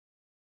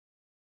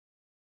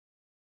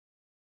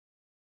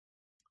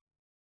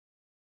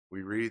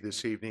We read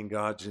this evening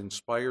God's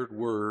inspired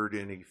word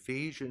in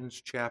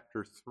Ephesians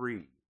chapter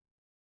 3.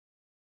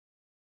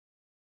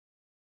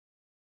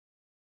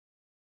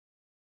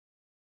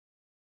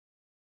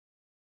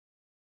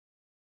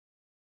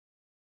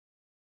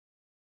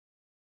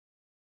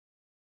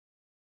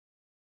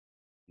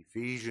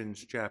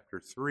 Ephesians chapter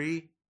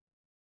 3.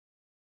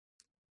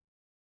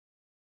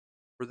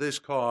 For this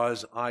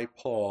cause I,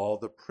 Paul,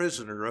 the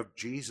prisoner of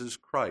Jesus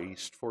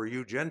Christ, for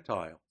you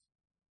Gentiles,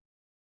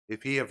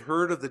 if ye have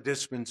heard of the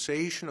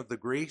dispensation of the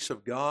grace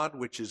of God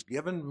which is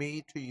given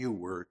me to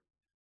youward,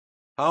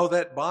 how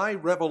that by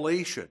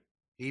revelation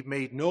he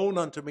made known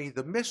unto me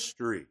the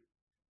mystery,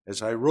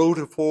 as I wrote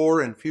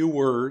afore in few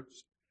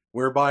words,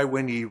 whereby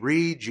when ye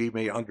read ye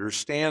may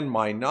understand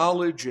my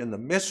knowledge in the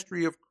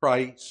mystery of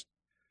Christ,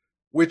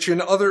 which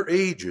in other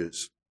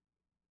ages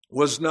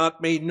was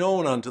not made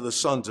known unto the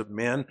sons of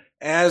men,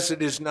 as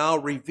it is now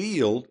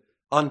revealed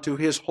unto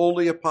his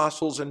holy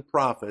apostles and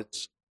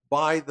prophets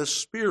by the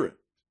Spirit,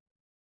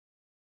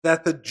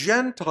 that the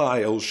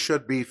Gentiles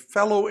should be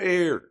fellow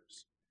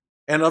heirs,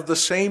 and of the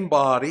same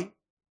body,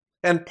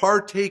 and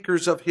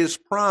partakers of his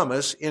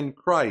promise in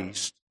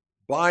Christ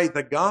by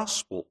the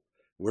gospel,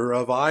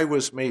 whereof I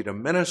was made a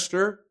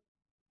minister,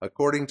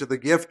 according to the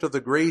gift of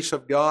the grace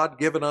of God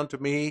given unto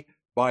me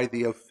by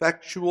the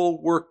effectual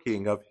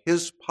working of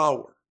his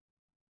power.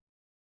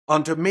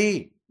 Unto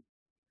me,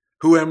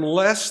 who am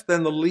less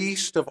than the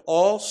least of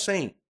all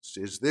saints,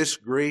 is this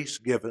grace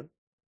given,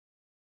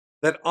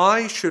 that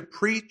I should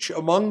preach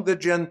among the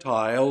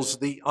Gentiles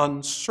the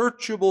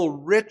unsearchable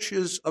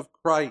riches of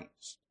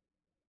Christ,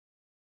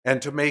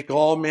 and to make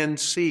all men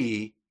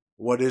see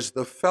what is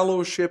the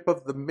fellowship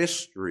of the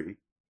mystery,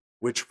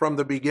 which from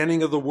the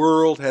beginning of the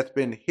world hath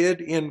been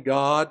hid in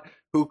God,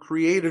 who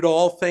created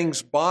all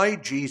things by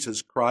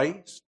Jesus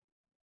Christ,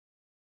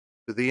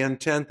 to the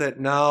intent that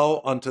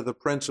now unto the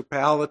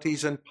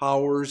principalities and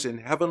powers in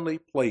heavenly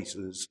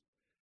places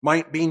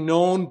might be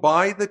known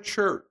by the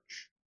church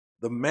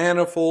the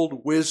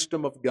manifold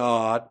wisdom of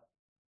God,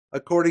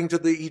 according to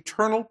the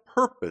eternal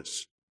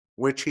purpose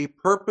which he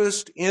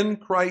purposed in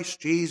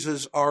Christ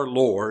Jesus our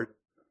Lord,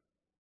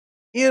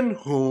 in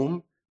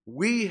whom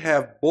we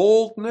have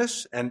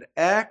boldness and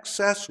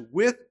access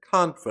with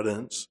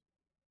confidence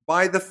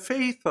by the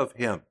faith of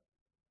him.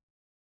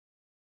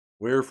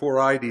 Wherefore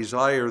I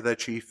desire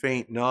that ye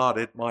faint not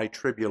at my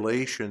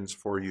tribulations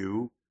for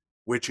you,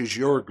 which is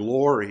your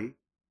glory.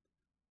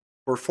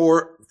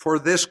 For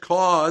this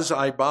cause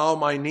I bow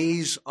my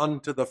knees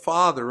unto the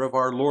Father of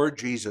our Lord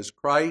Jesus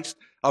Christ,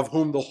 of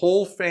whom the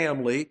whole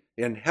family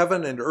in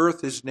heaven and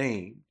earth is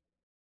named,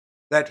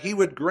 that he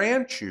would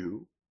grant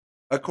you,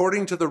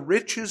 according to the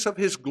riches of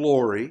his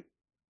glory,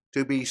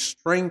 to be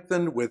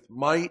strengthened with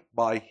might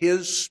by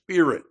his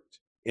Spirit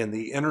in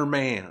the inner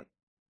man,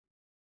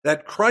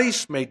 that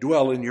Christ may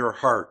dwell in your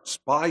hearts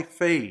by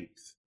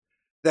faith,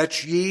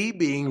 that ye,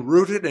 being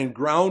rooted and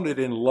grounded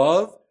in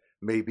love,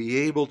 may be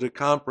able to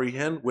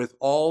comprehend with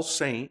all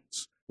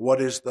saints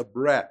what is the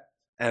breadth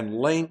and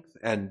length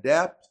and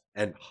depth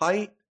and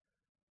height,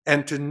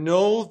 and to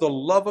know the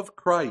love of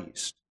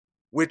Christ,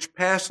 which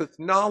passeth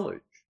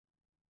knowledge,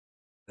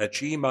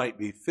 that ye might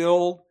be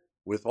filled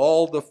with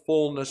all the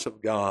fullness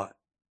of God.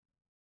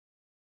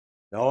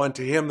 Now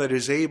unto him that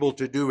is able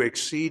to do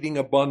exceeding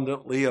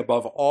abundantly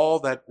above all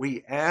that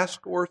we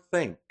ask or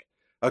think,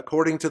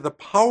 according to the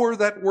power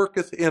that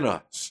worketh in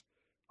us,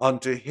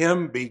 unto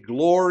him be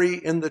glory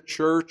in the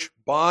church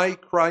by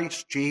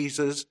Christ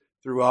Jesus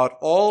throughout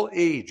all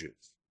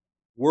ages,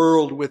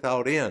 world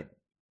without end.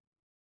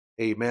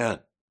 Amen.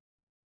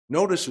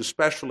 Notice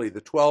especially the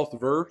 12th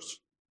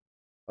verse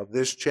of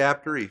this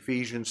chapter,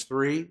 Ephesians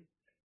 3,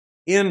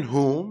 in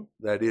whom,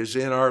 that is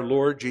in our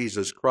Lord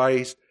Jesus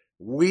Christ,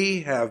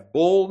 we have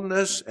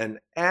boldness and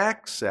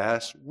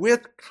access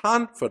with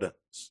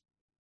confidence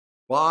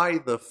by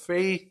the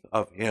faith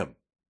of him.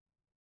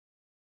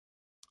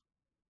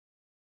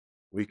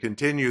 We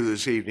continue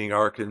this evening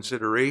our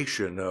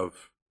consideration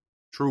of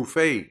true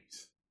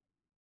faith,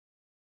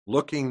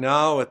 looking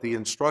now at the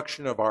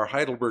instruction of our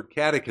Heidelberg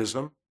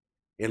Catechism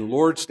in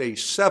Lord's Day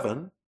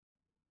 7,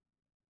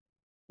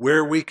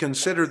 where we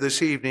consider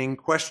this evening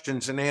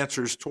questions and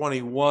answers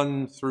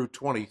 21 through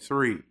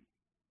 23.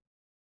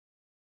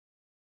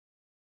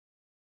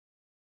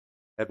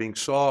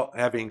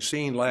 Having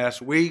seen last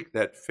week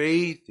that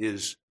faith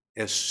is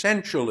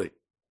essentially,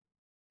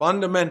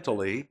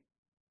 fundamentally,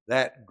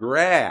 that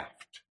graft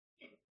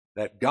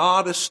that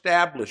God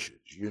establishes,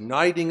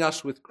 uniting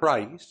us with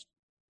Christ,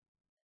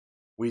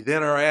 we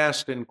then are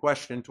asked in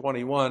question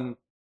 21,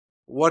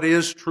 what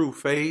is true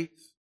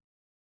faith?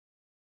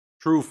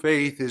 True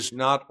faith is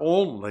not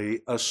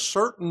only a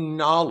certain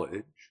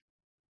knowledge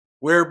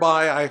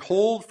whereby I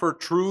hold for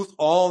truth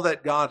all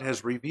that God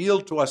has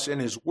revealed to us in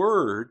his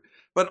word,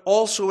 but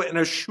also an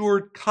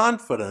assured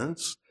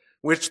confidence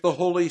which the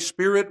Holy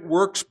Spirit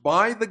works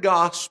by the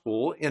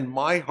gospel in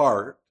my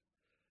heart,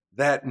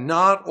 that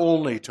not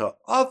only to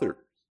others,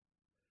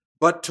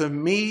 but to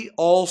me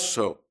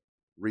also,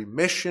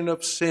 remission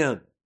of sin,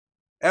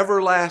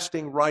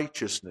 everlasting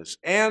righteousness,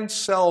 and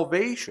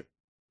salvation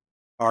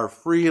are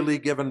freely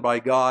given by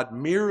God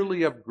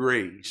merely of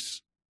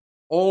grace,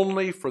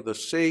 only for the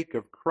sake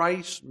of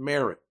Christ's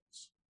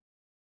merits.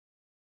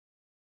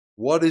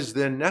 What is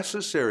then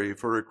necessary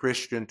for a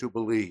Christian to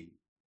believe?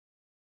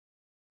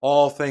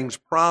 All things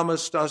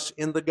promised us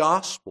in the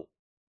gospel,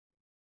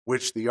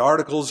 which the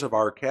articles of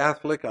our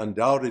Catholic,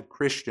 undoubted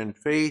Christian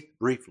faith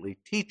briefly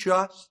teach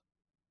us.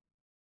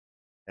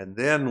 And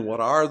then what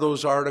are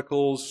those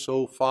articles?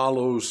 So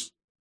follows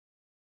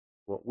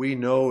what we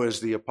know as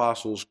the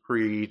Apostles'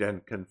 Creed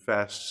and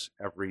confess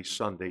every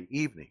Sunday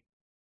evening.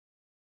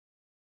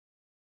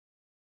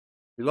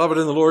 Beloved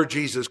in the Lord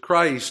Jesus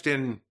Christ,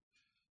 in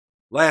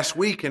last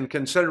week, in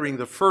considering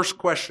the first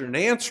question and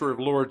answer of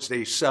Lord's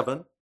Day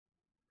 7,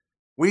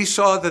 we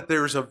saw that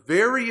there's a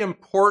very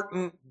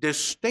important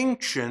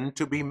distinction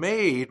to be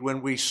made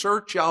when we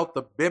search out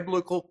the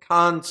biblical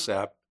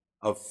concept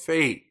of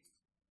faith.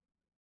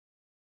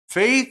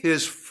 Faith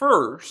is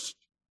first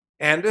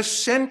and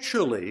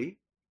essentially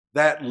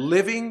that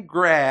living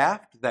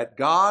graft that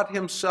God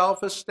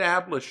Himself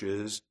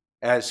establishes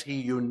as He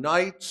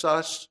unites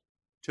us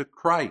to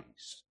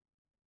Christ.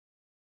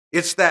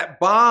 It's that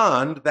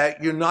bond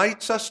that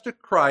unites us to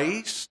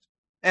Christ,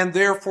 and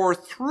therefore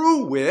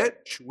through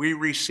which we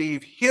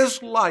receive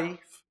His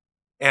life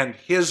and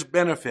His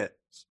benefits.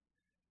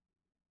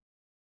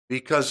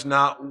 Because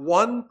not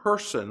one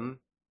person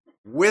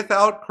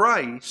without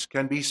Christ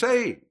can be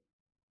saved.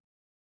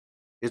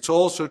 It's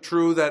also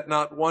true that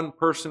not one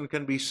person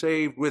can be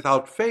saved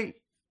without faith.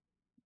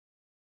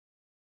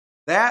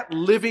 That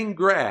living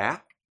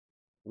graft,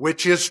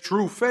 which is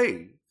true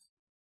faith,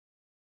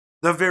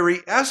 the very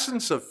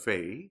essence of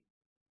faith,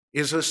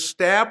 is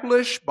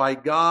established by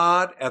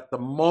God at the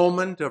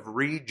moment of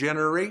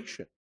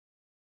regeneration.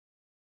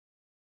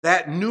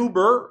 That new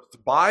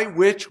birth by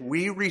which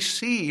we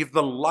receive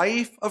the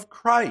life of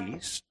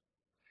Christ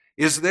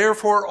is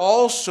therefore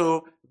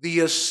also the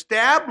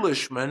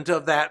establishment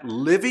of that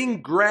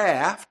living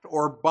graft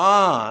or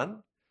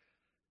bond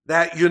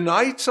that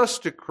unites us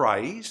to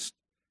Christ,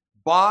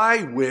 by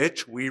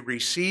which we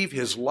receive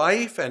His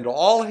life and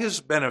all His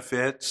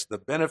benefits, the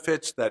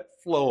benefits that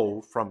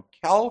flow from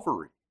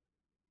Calvary.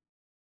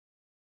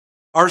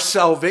 Our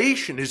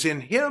salvation is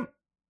in Him.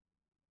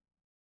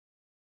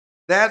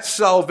 That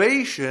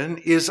salvation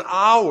is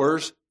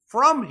ours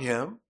from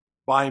Him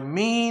by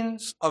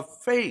means of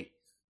faith.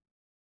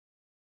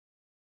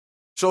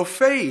 So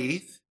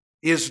faith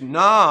is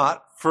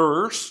not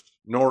first,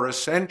 nor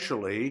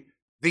essentially,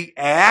 the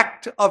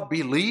act of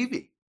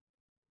believing.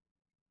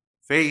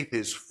 Faith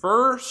is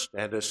first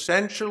and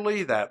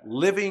essentially that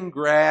living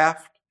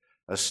graft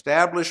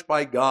established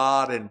by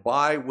God and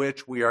by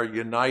which we are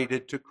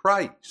united to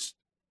Christ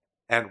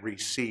and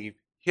receive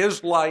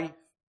His life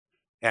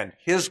and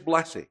His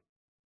blessing.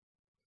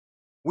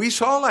 We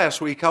saw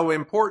last week how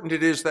important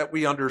it is that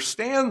we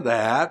understand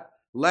that,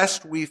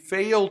 lest we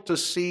fail to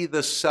see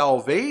the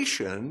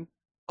salvation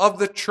of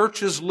the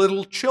church's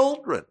little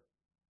children.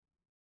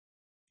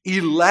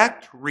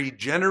 Elect,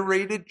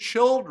 regenerated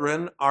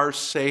children are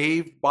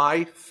saved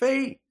by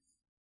faith.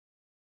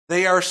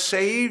 They are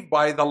saved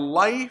by the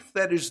life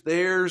that is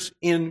theirs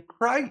in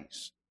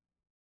Christ.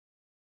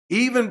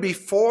 Even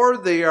before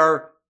they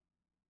are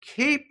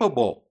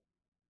capable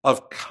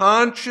of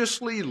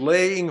consciously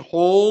laying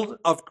hold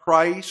of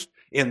Christ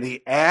in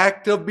the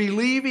act of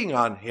believing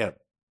on Him,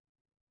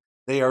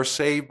 they are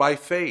saved by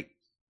faith.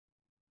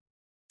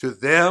 To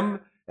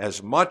them,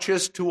 as much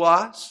as to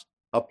us,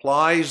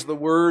 applies the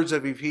words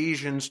of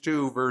Ephesians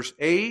 2, verse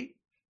 8,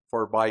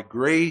 for by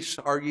grace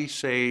are ye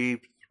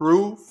saved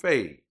through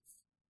faith,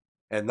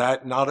 and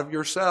that not of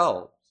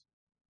yourselves.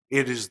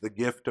 It is the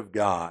gift of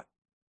God.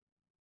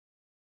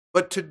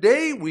 But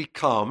today we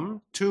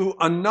come to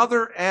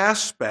another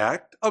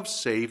aspect of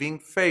saving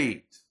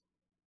faith.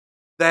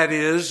 That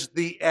is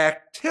the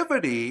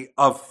activity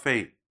of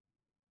faith.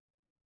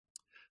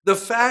 The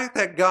fact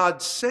that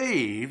God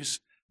saves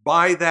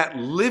by that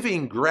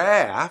living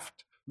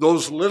graft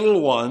those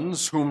little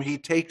ones whom He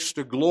takes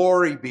to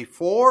glory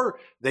before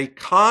they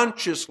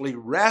consciously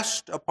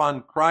rest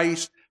upon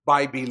Christ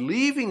by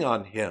believing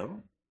on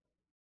Him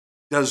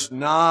does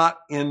not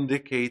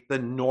indicate the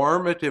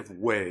normative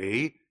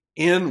way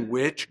in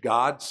which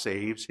God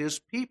saves His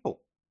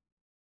people.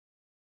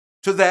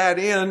 To that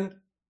end,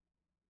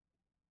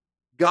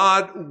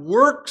 God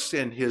works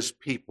in His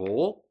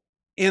people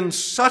in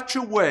such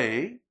a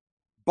way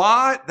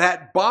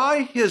that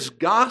by His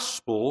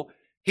gospel,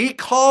 He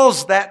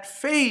calls that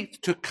faith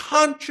to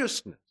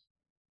consciousness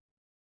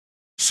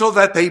so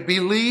that they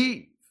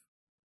believe,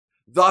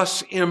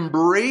 thus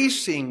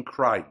embracing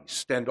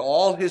Christ and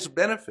all His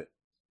benefits.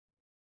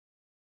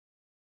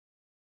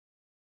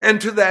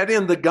 And to that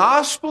end, the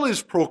gospel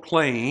is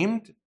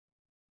proclaimed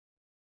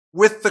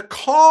with the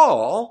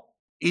call,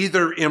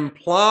 either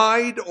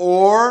implied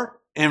or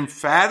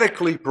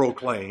emphatically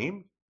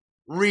proclaimed,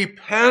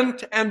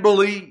 repent and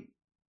believe,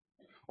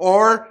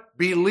 or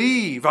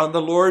believe on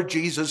the Lord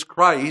Jesus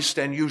Christ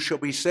and you shall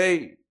be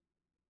saved.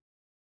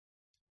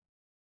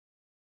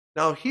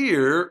 Now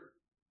here,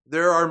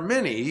 there are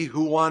many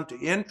who want to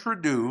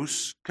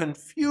introduce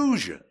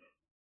confusion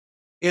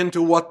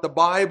into what the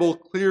Bible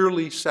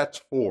clearly sets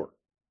forth.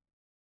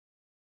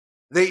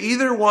 They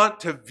either want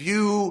to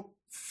view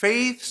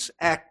faith's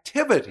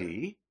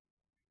activity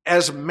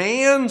as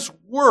man's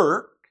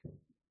work,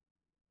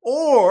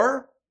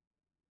 or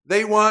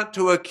they want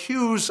to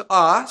accuse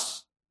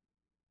us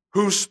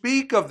who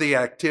speak of the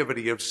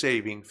activity of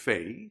saving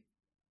faith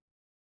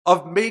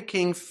of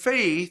making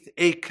faith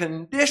a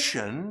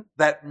condition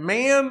that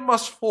man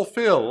must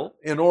fulfill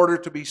in order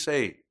to be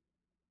saved.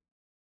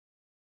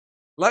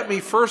 Let me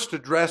first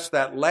address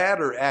that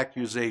latter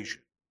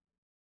accusation.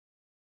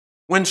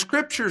 When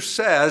Scripture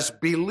says,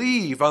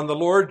 "Believe on the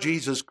Lord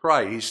Jesus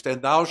Christ,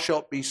 and thou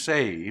shalt be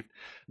saved,"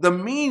 the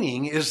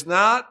meaning is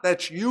not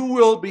that you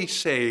will be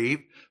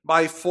saved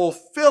by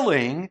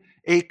fulfilling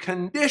a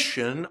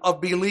condition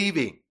of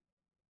believing.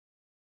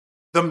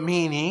 The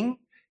meaning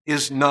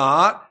is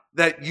not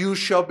that you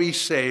shall be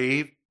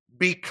saved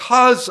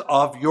because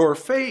of your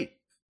faith,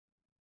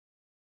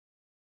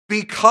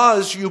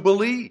 because you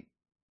believe.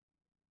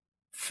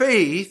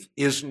 Faith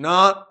is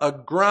not a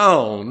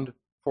ground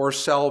for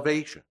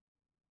salvation.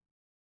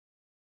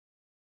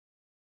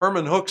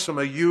 Herman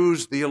Hoeksema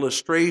used the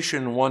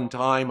illustration one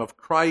time of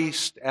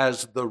Christ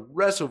as the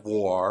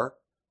reservoir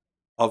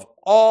of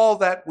all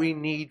that we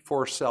need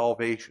for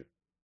salvation.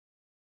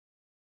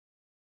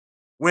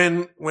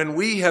 When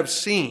we have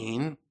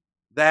seen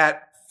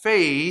that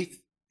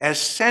faith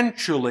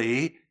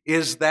essentially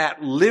is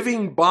that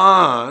living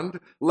bond,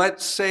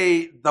 let's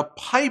say the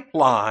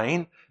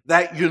pipeline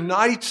that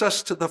unites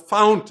us to the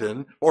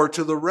fountain or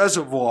to the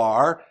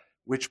reservoir,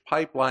 which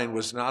pipeline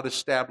was not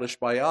established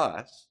by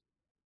us.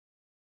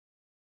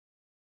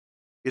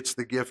 It's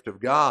the gift of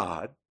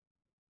God.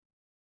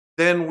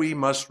 Then we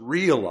must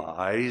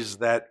realize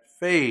that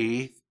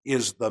faith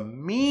is the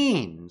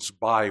means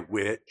by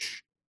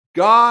which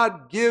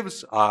God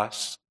gives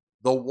us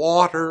the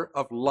water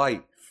of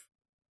life,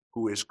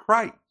 who is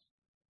Christ.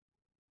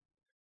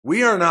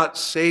 We are not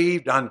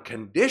saved on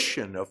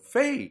condition of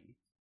faith.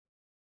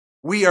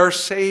 We are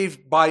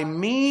saved by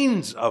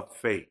means of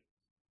faith.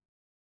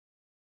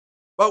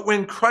 But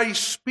when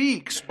Christ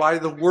speaks by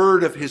the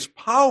word of his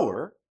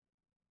power,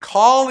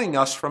 calling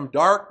us from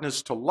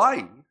darkness to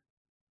light,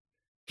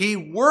 he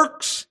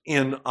works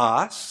in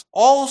us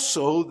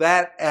also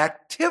that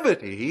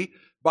activity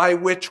by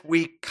which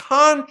we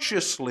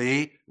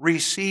consciously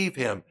receive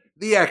him,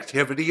 the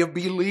activity of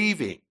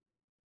believing.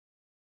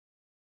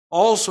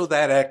 Also,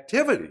 that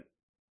activity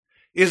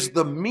is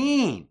the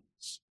means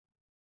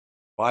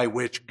by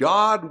which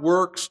God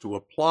works to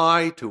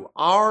apply to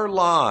our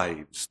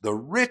lives the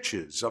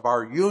riches of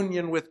our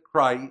union with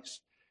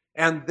Christ,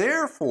 and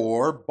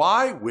therefore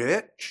by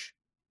which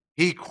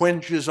he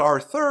quenches our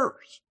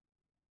thirst.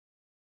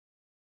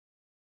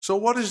 So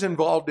what is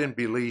involved in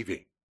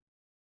believing?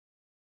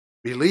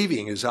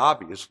 Believing is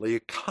obviously a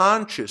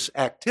conscious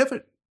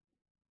activity.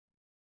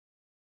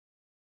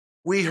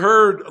 We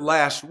heard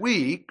last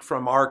week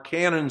from our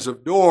Canons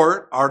of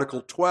Dort,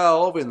 Article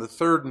 12 in the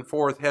third and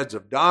fourth heads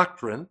of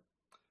doctrine,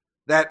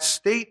 that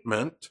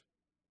statement,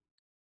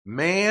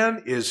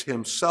 "Man is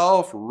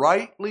himself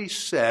rightly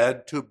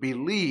said to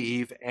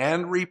believe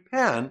and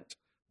repent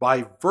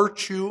by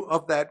virtue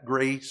of that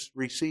grace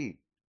received."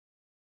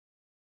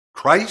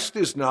 Christ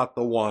is not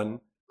the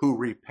one who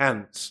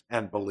repents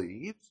and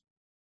believes.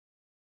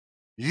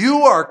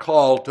 You are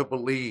called to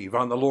believe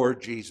on the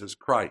Lord Jesus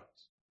Christ.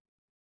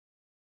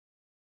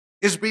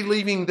 Is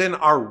believing then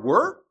our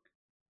work?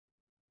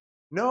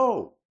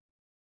 No.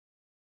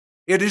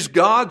 It is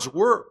God's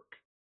work.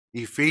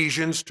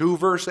 Ephesians 2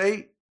 verse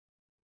 8.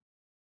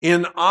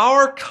 In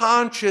our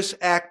conscious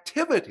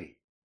activity,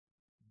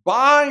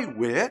 by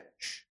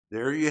which,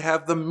 there you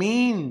have the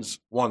means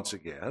once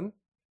again,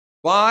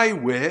 by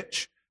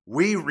which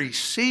we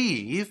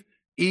receive,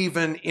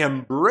 even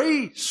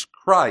embrace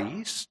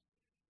Christ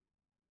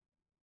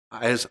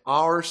as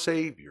our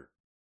Savior,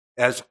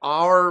 as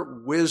our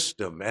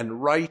wisdom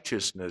and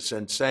righteousness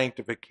and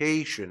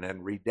sanctification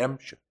and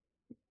redemption.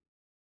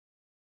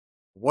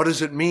 What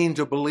does it mean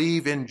to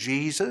believe in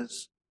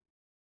Jesus?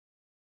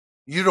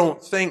 You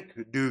don't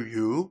think, do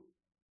you,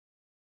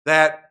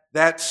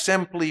 that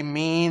simply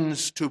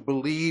means to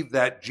believe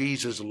that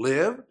Jesus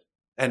lived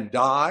and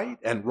died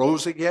and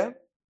rose again?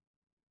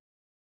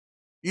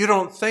 You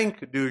don't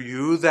think, do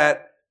you,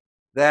 that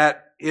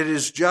it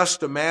is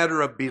just a matter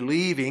of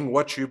believing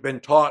what you've been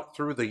taught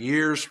through the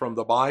years from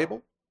the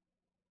Bible?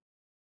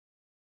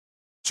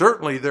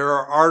 Certainly there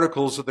are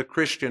articles of the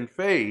Christian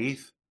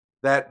faith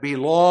that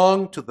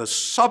belong to the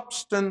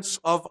substance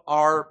of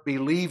our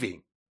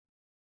believing.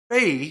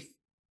 Faith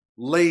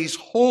lays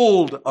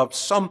hold of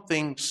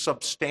something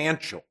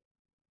substantial.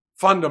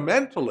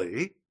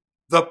 Fundamentally,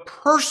 the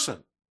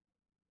person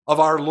of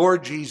our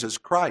Lord Jesus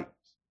Christ.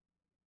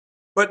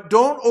 But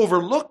don't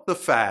overlook the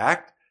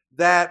fact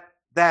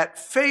that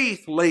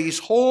faith lays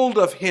hold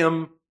of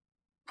him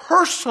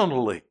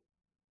personally,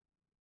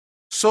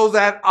 so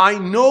that I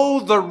know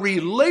the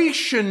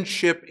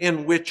relationship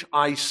in which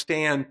I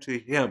stand to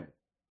him.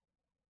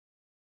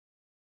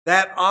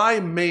 that I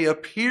may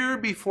appear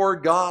before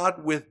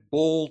God with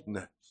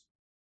boldness.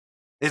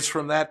 It's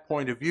from that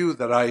point of view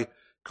that I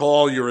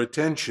call your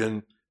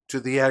attention to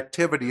the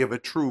activity of a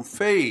true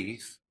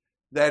faith,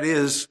 that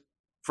is,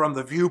 from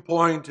the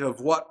viewpoint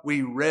of what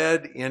we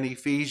read in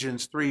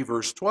Ephesians 3,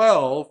 verse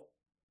 12,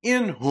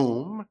 in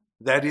whom,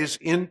 that is,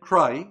 in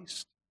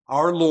Christ,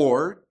 our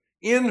Lord,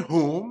 in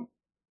whom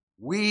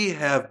we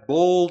have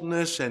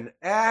boldness and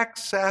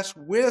access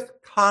with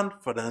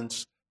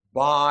confidence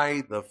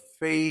by the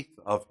faith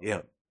of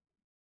Him.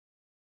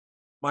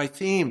 My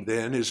theme,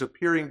 then, is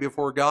appearing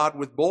before God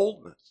with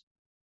boldness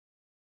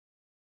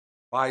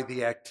by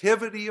the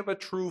activity of a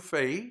true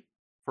faith,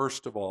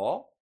 first of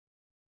all.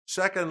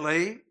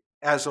 Secondly,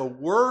 as a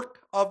work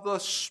of the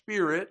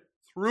Spirit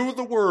through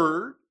the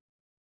Word.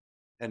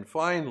 And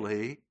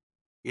finally,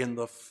 in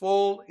the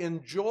full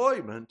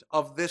enjoyment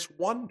of this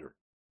wonder.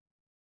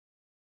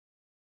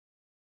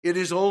 It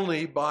is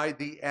only by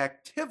the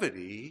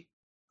activity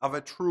of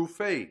a true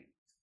faith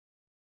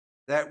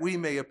that we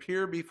may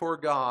appear before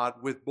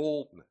God with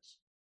boldness.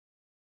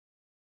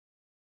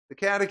 The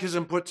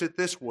Catechism puts it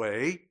this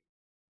way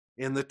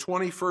in the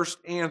 21st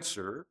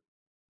answer: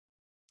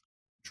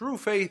 true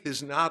faith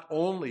is not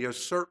only a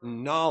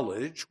certain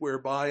knowledge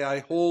whereby I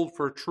hold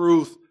for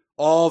truth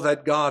all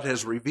that God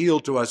has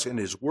revealed to us in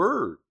His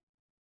Word,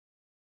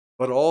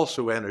 but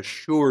also an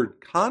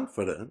assured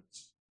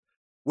confidence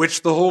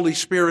which the Holy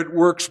Spirit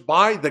works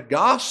by the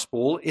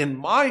gospel in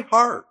my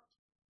heart,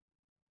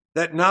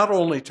 that not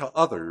only to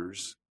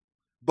others,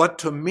 but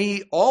to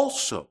me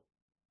also,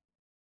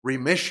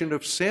 remission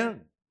of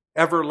sin,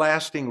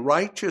 everlasting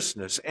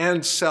righteousness,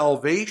 and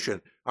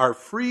salvation are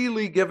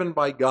freely given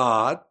by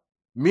God,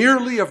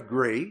 merely of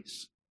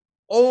grace,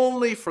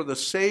 only for the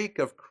sake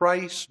of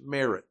Christ's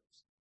merits.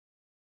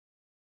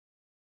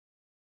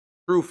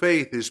 True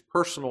faith is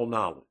personal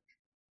knowledge.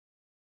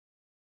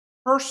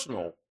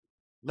 Personal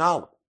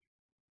knowledge.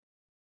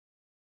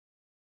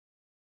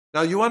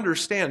 Now you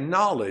understand,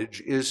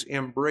 knowledge is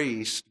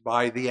embraced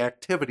by the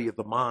activity of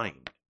the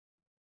mind.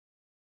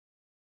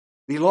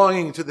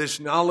 Belonging to this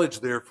knowledge,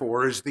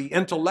 therefore, is the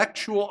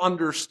intellectual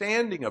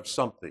understanding of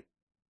something.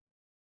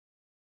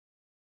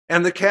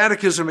 And the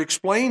Catechism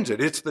explains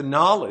it. It's the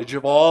knowledge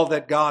of all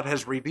that God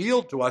has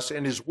revealed to us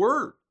in His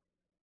Word.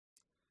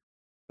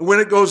 When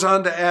it goes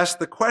on to ask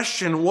the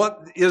question,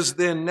 what is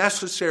then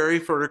necessary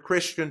for a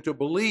Christian to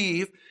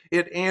believe?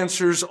 It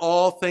answers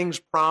all things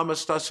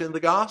promised us in the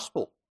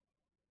gospel,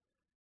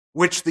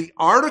 which the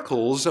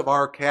articles of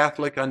our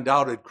Catholic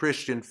undoubted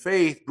Christian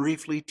faith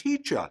briefly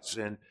teach us.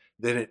 And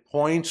then it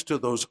points to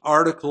those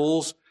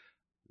articles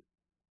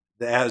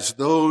as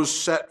those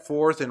set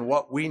forth in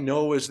what we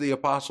know as the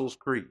Apostles'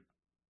 Creed.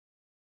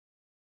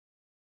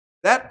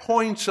 That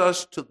points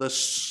us to the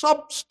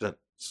substance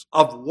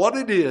of what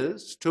it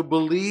is to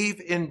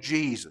believe in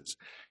Jesus.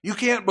 You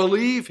can't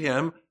believe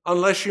Him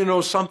unless you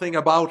know something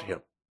about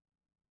Him.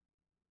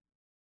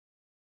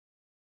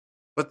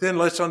 But then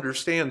let's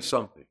understand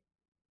something.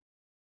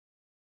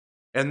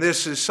 And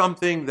this is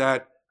something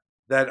that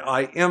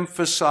I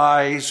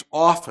emphasize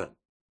often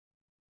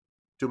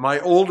to my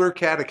older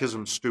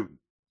catechism students.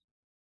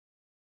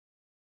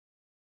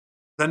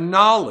 The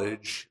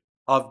knowledge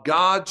of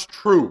God's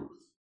truth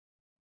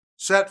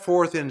set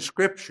forth in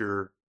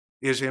Scripture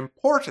is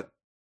important.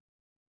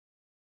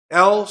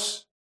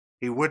 Else,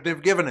 He wouldn't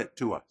have given it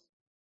to us.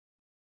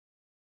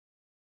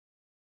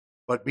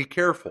 But be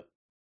careful.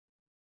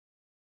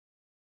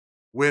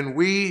 When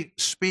we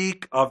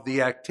speak of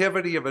the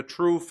activity of a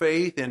true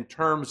faith in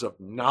terms of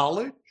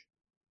knowledge,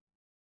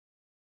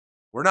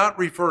 we're not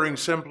referring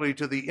simply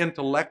to the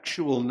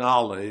intellectual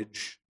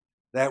knowledge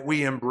that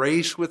we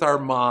embrace with our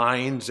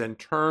minds and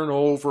turn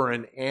over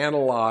and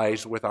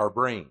analyze with our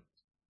brains.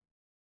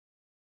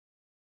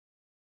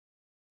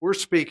 We're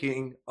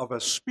speaking of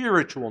a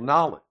spiritual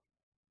knowledge.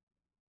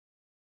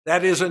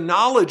 That is a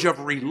knowledge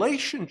of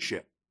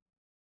relationship.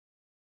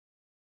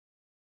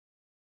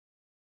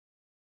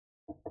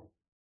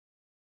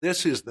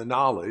 This is the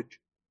knowledge,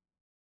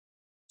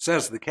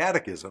 says the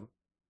Catechism,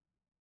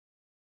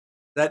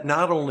 that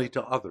not only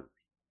to others,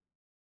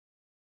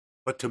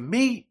 but to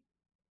me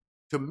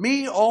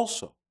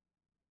also,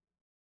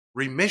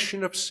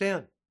 remission of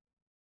sin,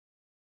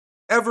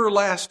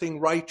 everlasting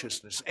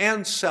righteousness,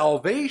 and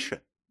salvation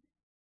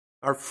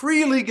are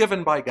freely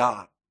given by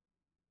God,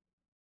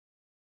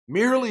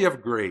 merely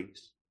of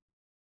grace,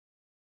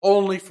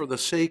 only for the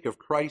sake of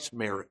Christ's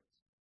merit.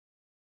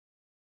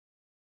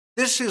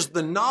 This is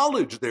the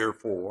knowledge,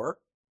 therefore,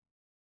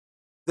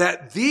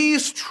 that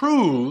these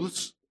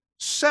truths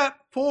set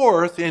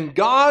forth in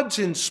God's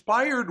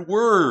inspired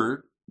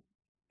Word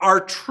are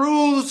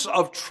truths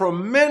of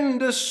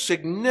tremendous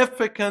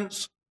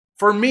significance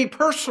for me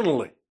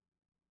personally.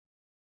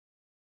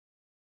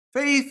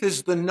 Faith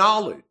is the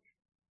knowledge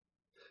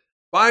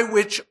by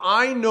which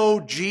I know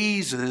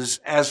Jesus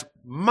as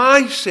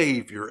my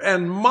Savior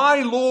and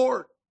my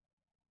Lord,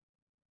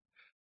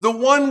 the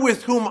one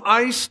with whom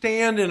I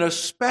stand in a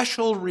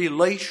special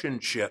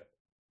relationship,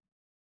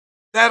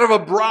 that of a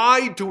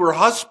bride to her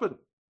husband.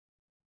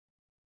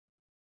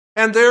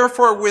 and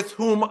therefore with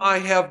whom I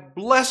have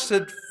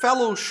blessed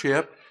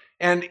fellowship,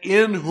 and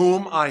in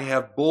whom I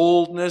have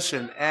boldness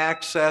and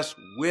access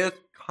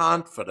with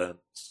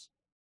confidence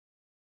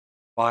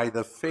by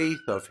the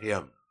faith of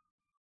him.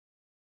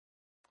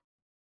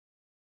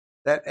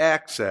 That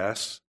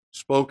access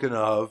spoken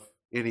of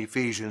in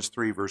Ephesians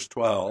 3 verse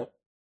 12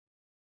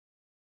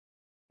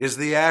 is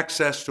the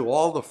access to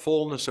all the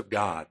fullness of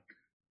God.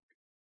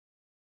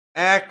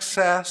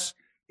 Access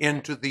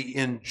into the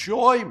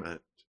enjoyment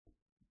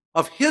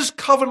of his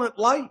covenant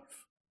life.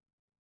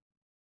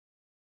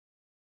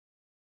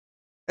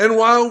 And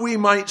while we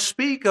might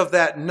speak of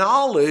that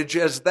knowledge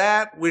as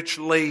that which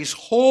lays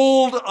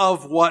hold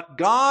of what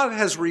God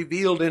has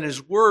revealed in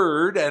his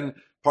word, and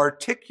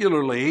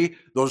particularly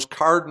those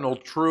cardinal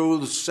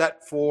truths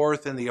set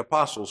forth in the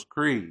Apostles'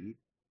 Creed,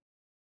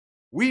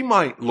 we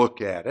might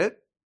look at it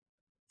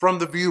from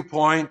the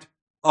viewpoint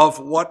of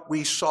what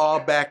we saw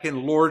back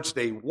in Lord's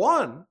Day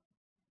 1,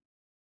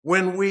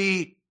 when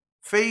we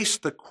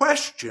faced the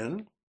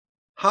question,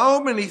 how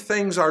many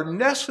things are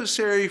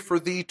necessary for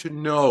thee to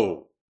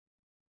know,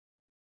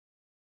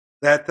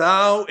 that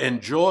thou,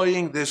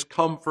 enjoying this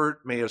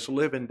comfort, mayest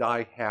live and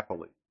die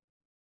happily?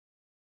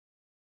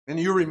 And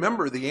you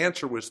remember the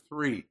answer was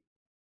 3.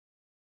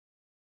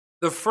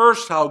 The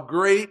first, how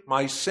great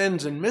my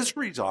sins and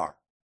miseries are.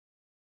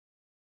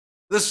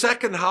 The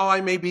second, how I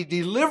may be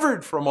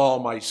delivered from all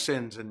my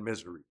sins and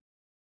misery.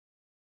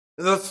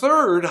 The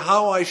third,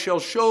 how I shall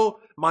show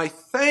my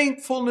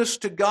thankfulness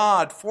to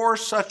God for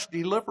such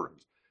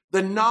deliverance.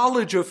 The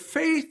knowledge of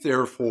faith,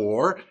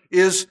 therefore,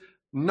 is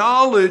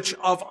knowledge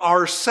of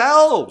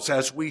ourselves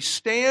as we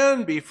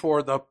stand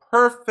before the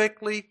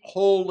perfectly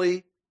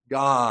holy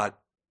God.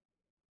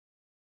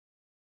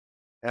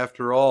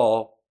 After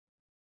all,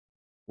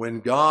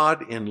 when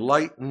God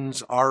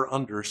enlightens our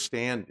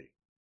understanding,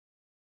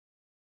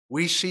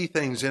 we see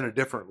things in a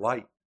different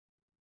light.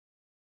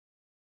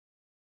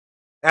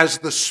 As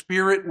the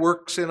Spirit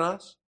works in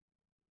us,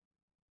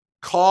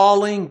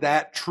 calling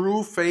that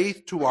true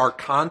faith to our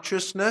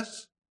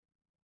consciousness,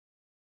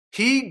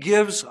 he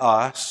gives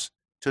us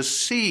to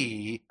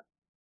see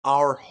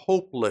our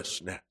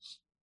hopelessness,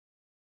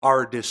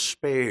 our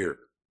despair,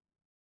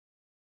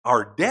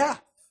 our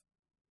death.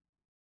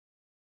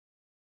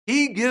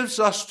 He gives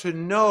us to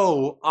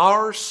know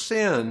our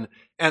sin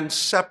and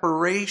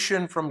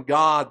separation from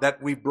God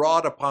that we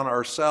brought upon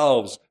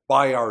ourselves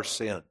by our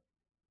sin.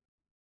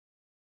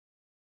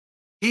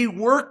 He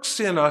works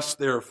in us,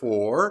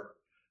 therefore,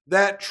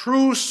 that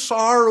true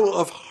sorrow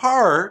of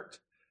heart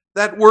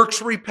that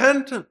works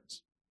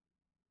repentance.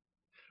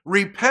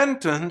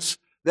 Repentance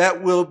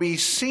that will be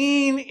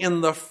seen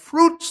in the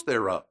fruits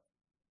thereof.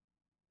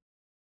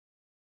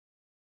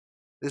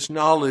 This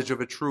knowledge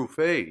of a true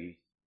faith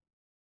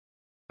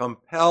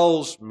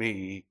compels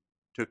me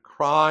to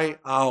cry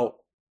out,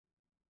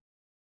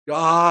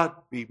 God,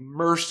 be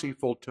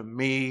merciful to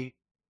me,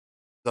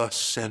 the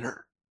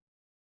sinner.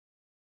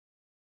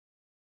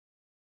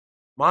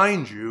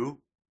 Mind you,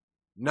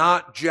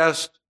 not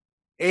just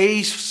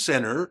a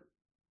sinner,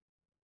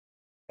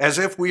 as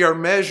if we are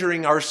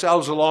measuring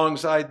ourselves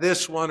alongside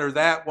this one or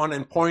that one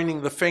and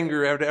pointing the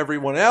finger at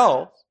everyone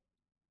else.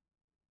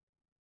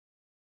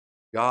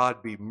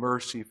 God, be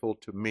merciful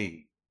to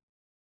me,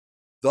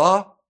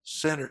 the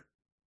sinner.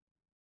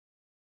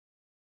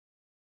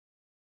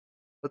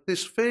 But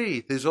this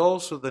faith is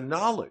also the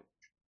knowledge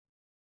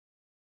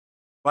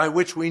by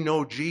which we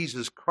know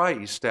Jesus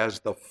Christ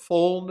as the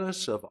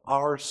fullness of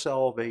our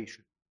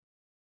salvation.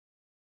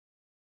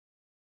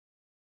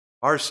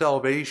 Our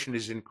salvation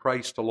is in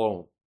Christ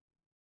alone.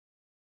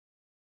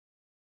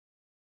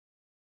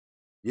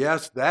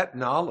 Yes, that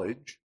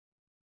knowledge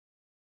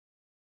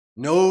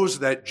knows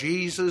that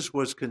Jesus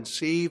was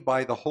conceived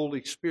by the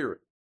Holy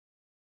Spirit,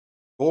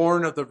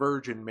 born of the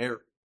Virgin Mary.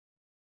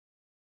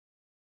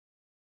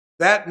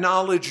 That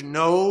knowledge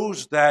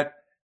knows that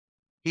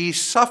he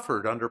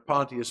suffered under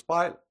Pontius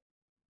Pilate,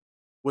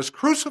 was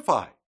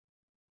crucified,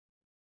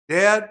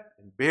 dead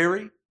and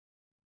buried.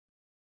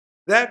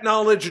 That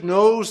knowledge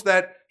knows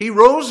that he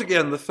rose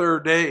again the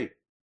third day,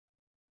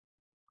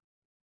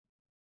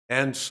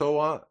 and so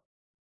on.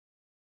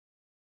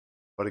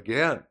 But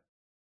again,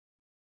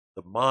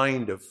 the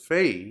mind of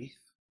faith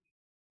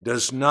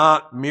does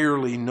not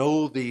merely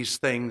know these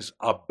things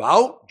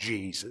about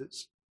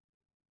Jesus,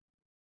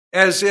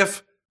 as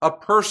if a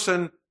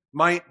person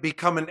might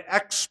become an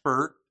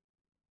expert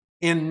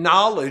in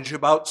knowledge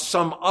about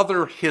some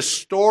other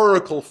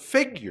historical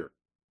figure.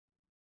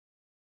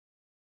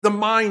 The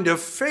mind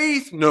of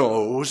faith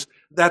knows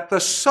that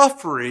the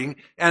suffering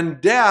and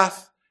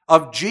death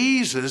of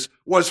Jesus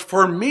was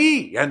for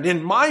me and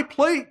in my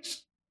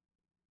place.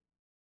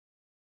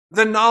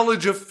 The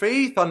knowledge of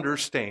faith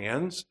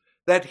understands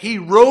that he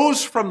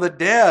rose from the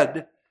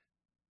dead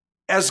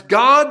as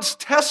God's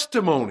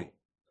testimony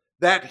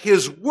that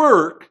his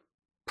work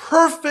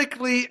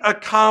perfectly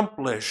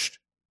accomplished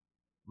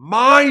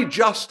my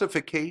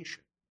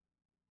justification.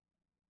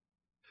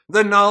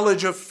 The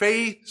knowledge of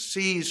faith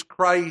sees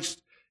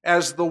Christ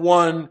as the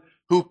one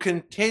who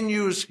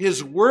continues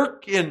his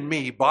work in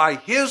me by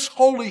his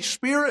Holy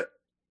Spirit.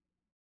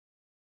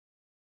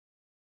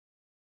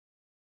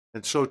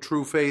 And so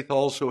true faith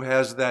also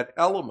has that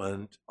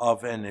element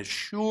of an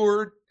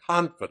assured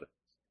confidence.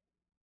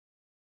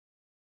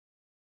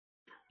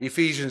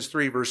 Ephesians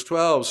 3 verse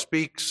 12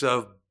 speaks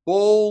of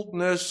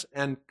boldness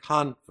and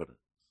confidence.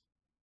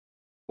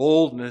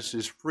 Boldness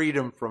is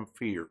freedom from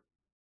fear.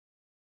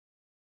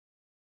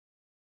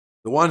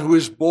 The one who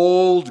is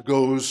bold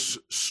goes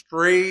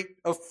straight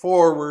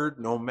forward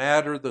no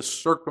matter the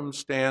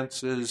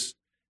circumstances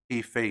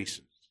he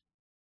faces.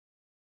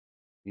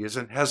 He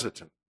isn't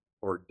hesitant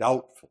or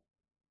doubtful.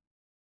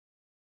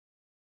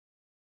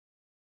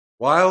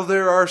 While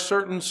there are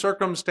certain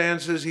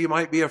circumstances he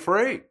might be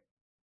afraid,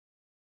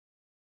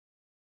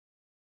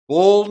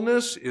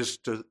 boldness is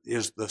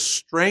the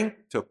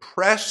strength to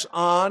press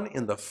on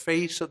in the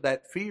face of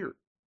that fear.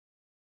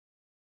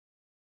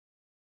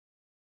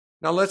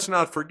 Now let's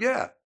not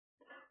forget,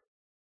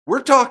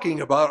 we're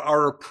talking about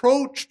our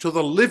approach to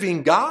the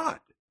living God.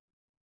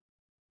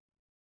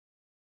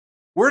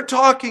 We're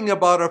talking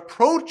about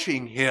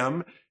approaching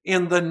him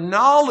in the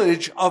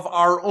knowledge of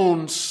our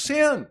own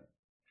sin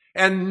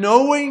and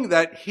knowing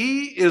that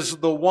he is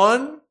the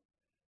one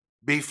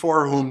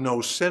before whom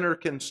no sinner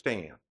can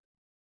stand.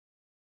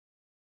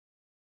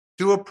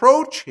 To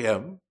approach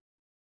him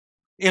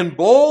in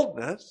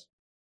boldness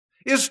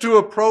is to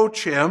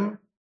approach him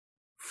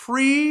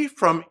free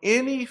from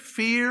any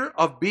fear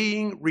of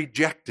being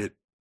rejected.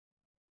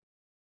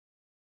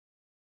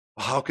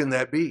 How can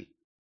that be?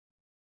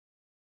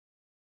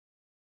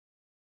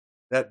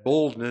 That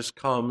boldness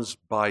comes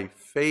by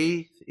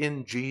faith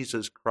in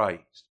Jesus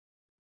Christ,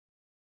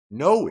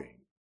 knowing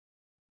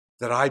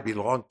that I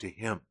belong to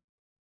him.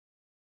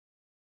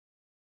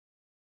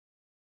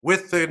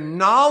 With the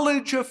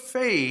knowledge of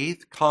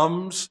faith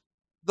comes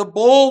the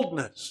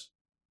boldness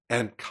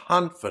and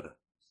confidence.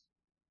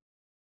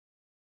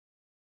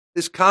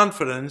 This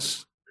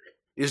confidence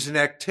is an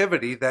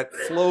activity that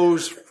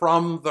flows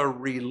from the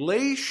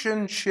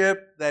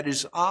relationship that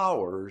is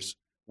ours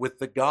with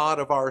the God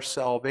of our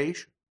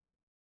salvation.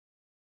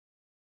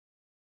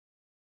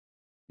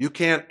 You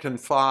can't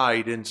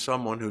confide in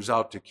someone who's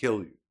out to kill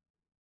you.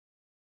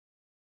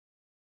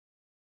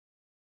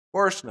 Of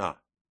course not.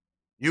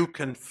 You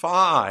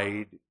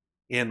confide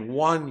in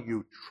one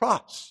you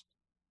trust,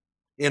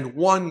 in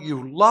one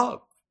you love.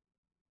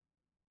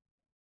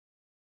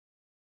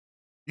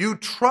 You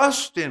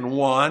trust in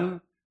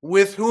one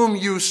with whom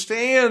you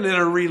stand in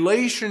a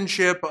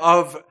relationship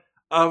of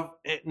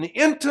an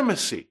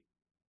intimacy.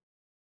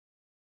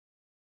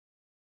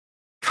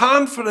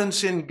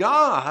 Confidence in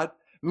God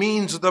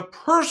means the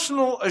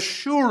personal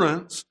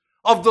assurance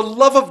of the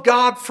love of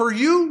God for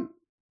you.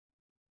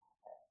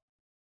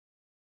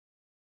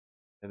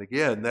 And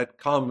again, that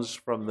comes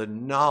from the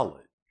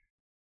knowledge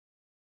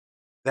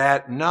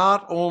that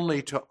not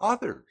only to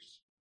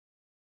others,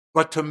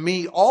 but to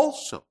me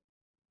also,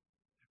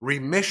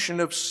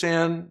 remission of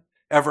sin,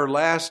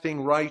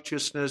 everlasting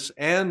righteousness,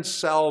 and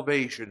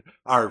salvation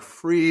are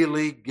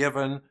freely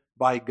given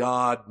by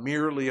God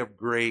merely of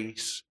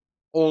grace,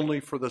 only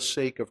for the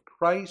sake of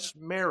Christ's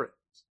merits.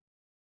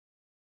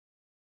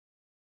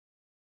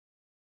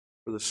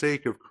 For the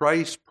sake of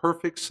Christ's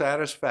perfect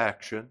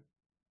satisfaction,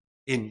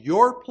 in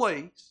your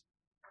place,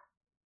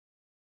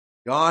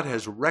 God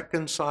has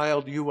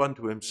reconciled you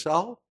unto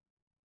himself,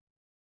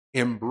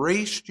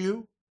 embraced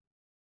you,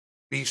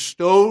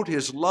 bestowed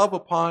his love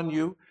upon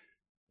you,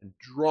 and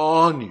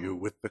drawn you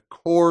with the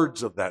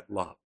cords of that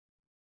love.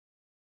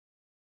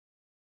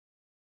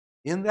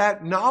 In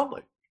that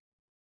knowledge,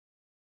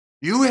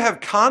 you have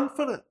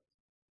confidence,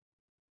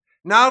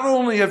 not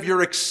only of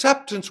your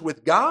acceptance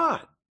with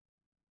God,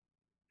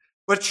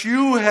 but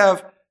you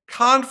have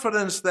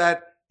confidence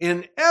that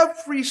in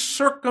every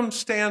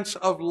circumstance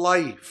of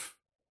life,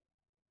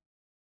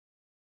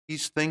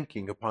 he's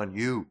thinking upon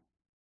you.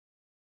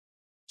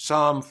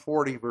 Psalm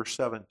 40, verse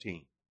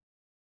 17.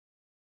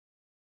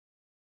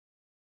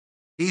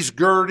 He's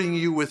girding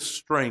you with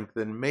strength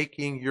and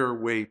making your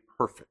way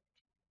perfect.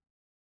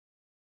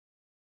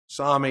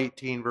 Psalm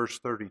 18, verse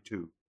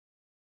 32.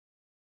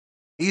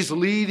 He's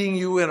leading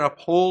you and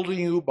upholding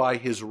you by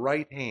his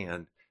right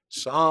hand.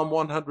 Psalm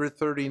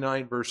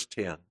 139, verse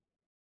 10.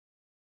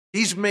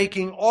 He's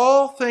making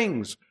all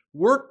things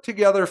work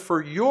together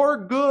for your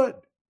good.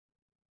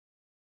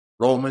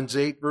 Romans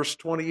 8, verse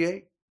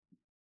 28.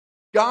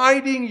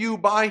 Guiding you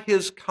by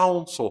his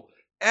counsel,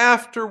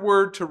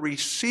 afterward to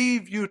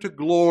receive you to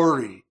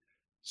glory.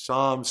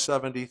 Psalm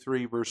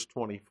 73, verse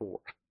 24.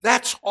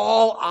 That's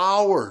all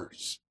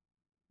ours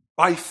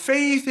by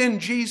faith in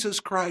Jesus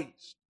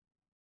Christ.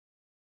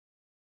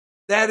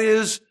 That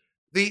is,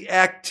 the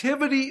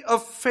activity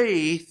of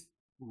faith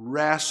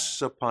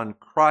rests upon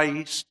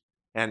Christ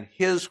and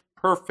his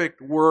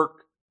perfect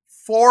work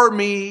for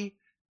me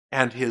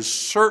and his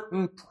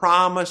certain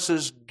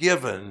promises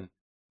given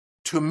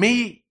to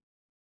me.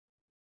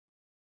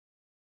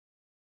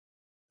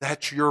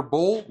 That's your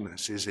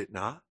boldness, is it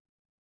not?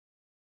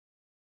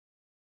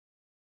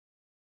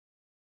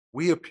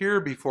 We appear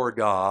before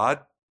God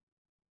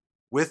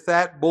with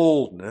that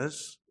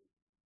boldness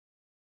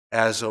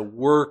as a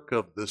work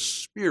of the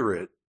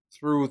Spirit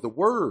through the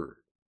Word.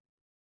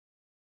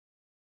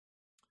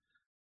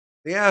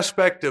 The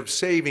aspect of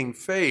saving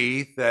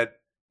faith that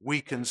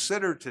we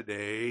consider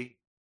today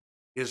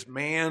is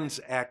man's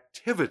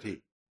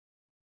activity,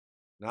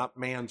 not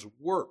man's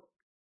work.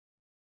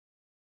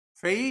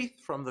 Faith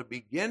from the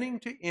beginning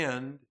to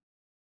end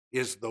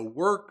is the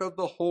work of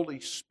the Holy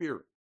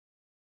Spirit.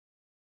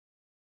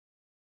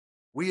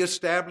 We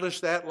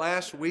established that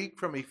last week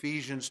from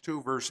Ephesians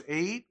 2, verse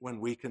 8, when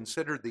we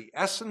considered the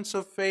essence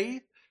of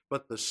faith,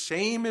 but the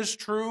same is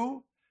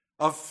true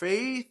of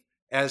faith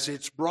as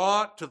it's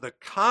brought to the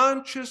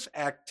conscious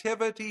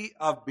activity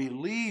of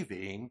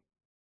believing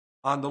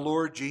on the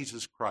Lord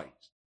Jesus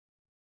Christ.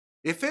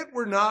 If it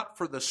were not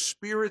for the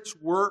Spirit's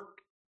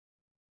work,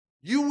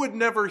 you would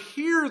never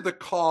hear the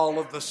call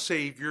of the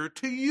Savior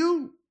to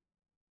you.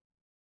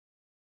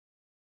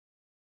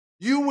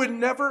 You would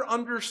never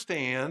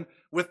understand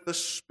with the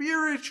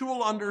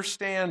spiritual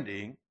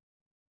understanding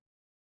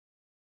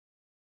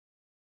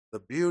the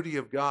beauty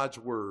of God's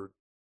Word,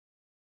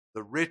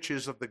 the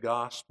riches of the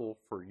gospel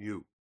for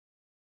you.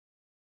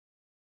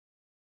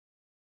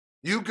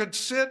 You could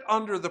sit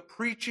under the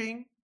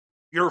preaching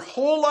your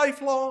whole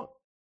life long,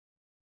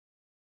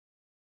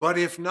 but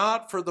if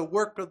not for the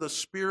work of the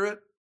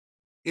Spirit,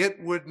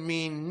 it would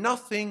mean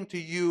nothing to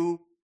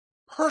you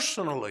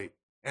personally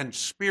and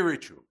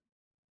spiritually.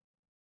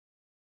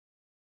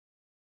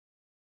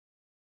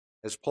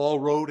 As Paul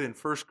wrote in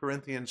 1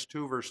 Corinthians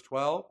 2, verse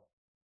 12,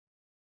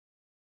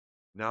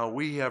 now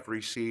we have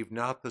received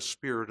not the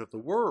spirit of the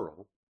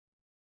world,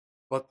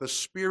 but the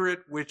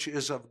Spirit which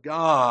is of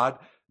God,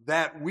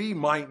 that we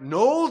might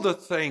know the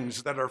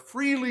things that are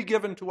freely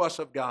given to us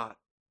of God.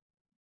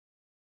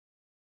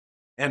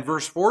 And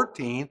verse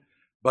 14,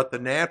 but the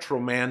natural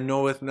man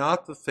knoweth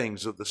not the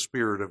things of the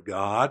Spirit of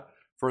God,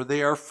 for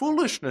they are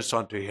foolishness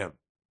unto him.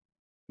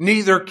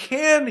 Neither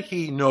can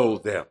he know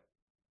them,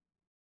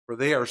 for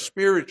they are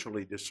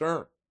spiritually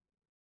discerned.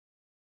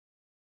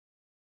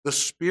 The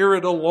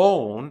Spirit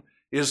alone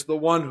is the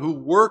one who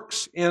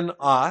works in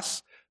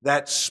us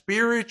that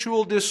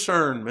spiritual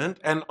discernment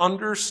and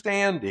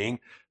understanding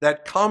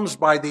that comes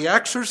by the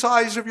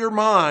exercise of your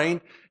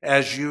mind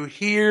as you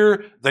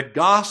hear the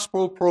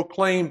gospel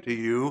proclaimed to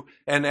you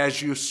and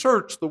as you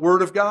search the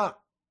Word of God.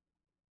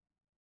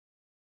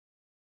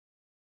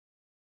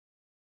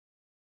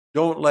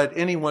 Don't let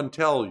anyone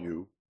tell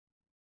you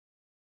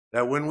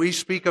that when we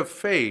speak of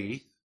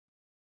faith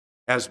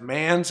as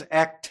man's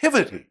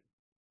activity,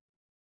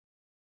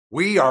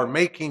 we are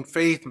making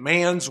faith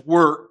man's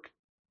work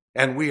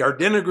and we are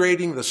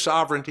denigrating the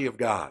sovereignty of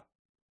God.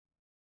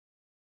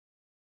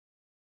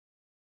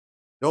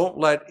 Don't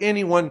let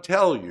anyone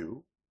tell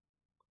you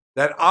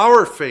that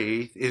our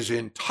faith is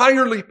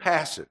entirely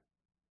passive.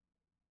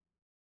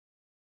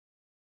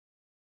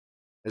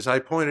 As I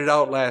pointed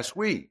out last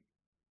week,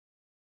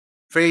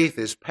 faith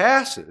is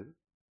passive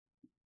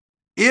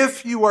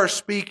if you are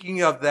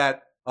speaking of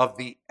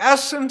the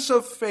essence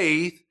of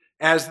faith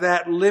as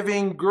that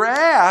living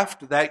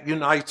graft that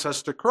unites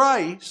us to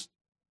Christ.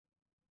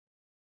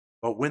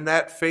 But when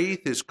that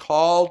faith is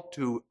called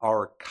to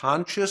our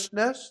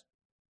consciousness,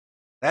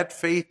 that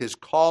faith is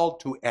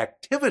called to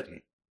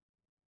activity.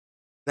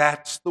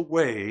 That's the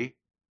way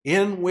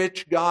in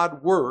which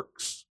God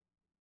works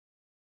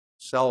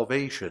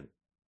salvation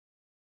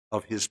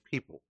of His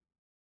people.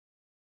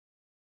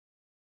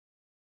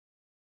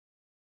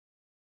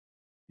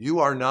 You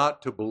are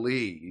not to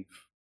believe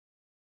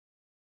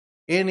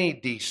any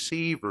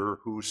deceiver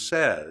who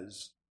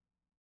says,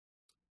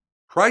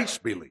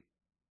 Christ believes,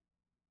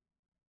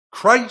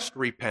 Christ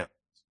repents.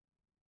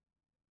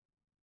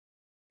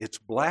 It's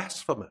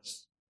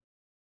blasphemous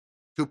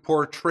to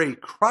portray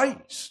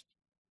Christ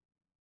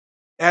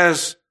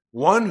as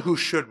one who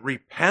should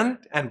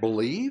repent and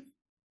believe.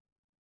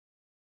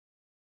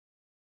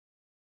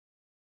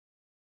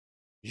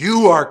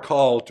 You are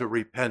called to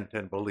repent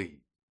and believe.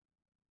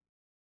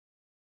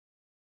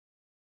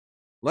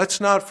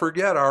 Let's not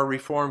forget our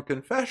Reformed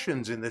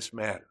confessions in this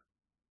matter.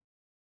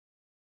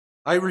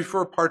 I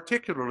refer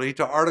particularly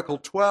to Article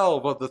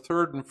 12 of the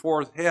third and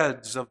fourth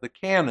heads of the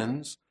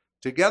canons,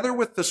 together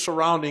with the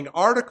surrounding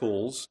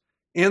articles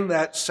in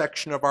that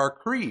section of our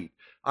creed.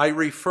 I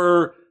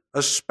refer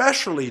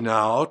especially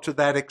now to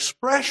that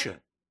expression,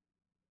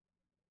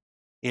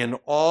 in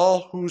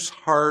all whose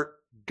heart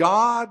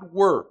God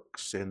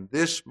works in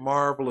this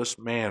marvelous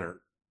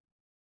manner,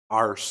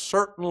 are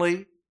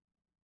certainly,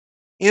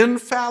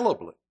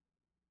 infallibly,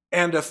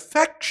 and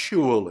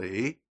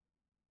effectually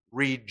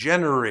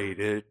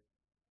regenerated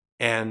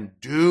and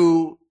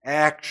do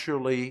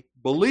actually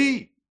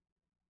believe.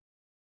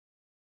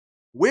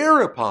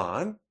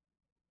 Whereupon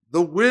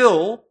the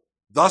will,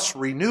 thus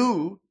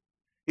renewed,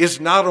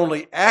 is not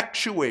only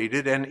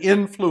actuated and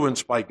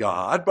influenced by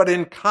God, but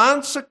in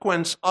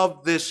consequence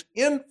of this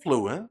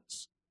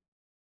influence,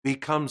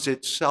 becomes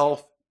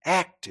itself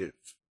active.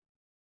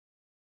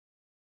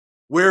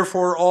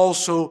 Wherefore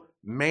also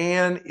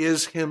man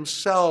is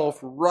himself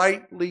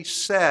rightly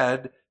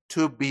said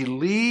to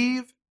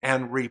believe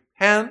and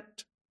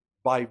repent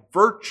by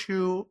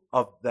virtue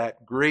of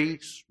that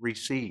grace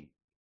received.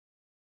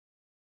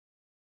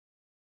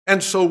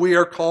 And so we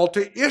are called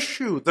to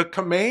issue the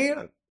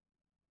command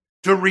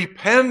to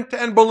repent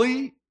and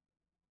believe.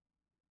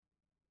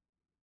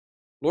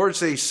 Lord's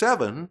Day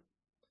 7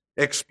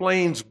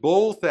 explains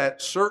both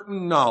that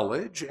certain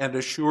knowledge and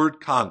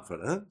assured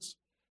confidence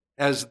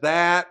as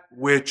that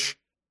which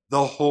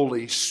the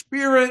Holy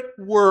Spirit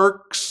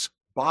works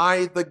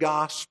by the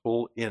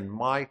gospel in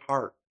my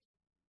heart.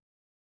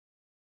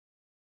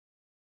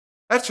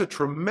 That's a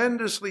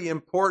tremendously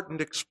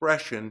important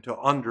expression to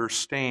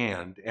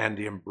understand and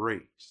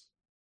embrace.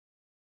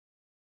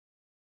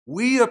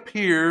 We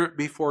appear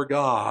before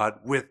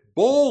God with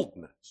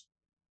boldness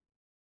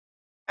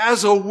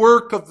as a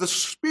work of the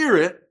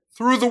Spirit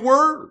through the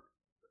Word.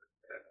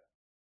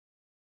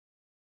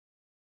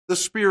 The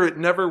Spirit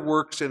never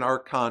works in our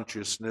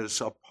consciousness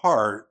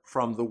apart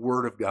from the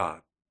Word of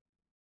God.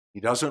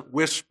 He doesn't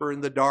whisper in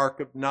the dark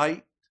of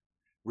night,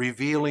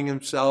 revealing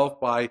himself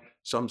by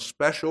some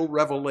special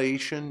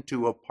revelation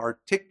to a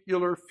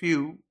particular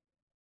few.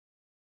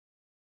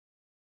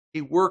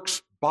 He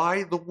works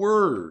by the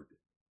Word,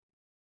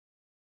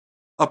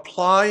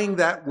 applying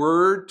that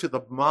Word to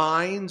the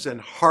minds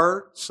and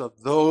hearts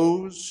of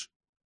those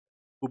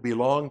who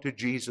belong to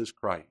Jesus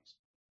Christ.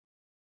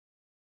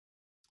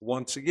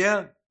 Once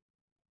again,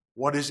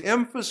 what is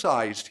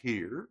emphasized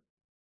here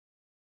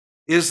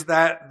is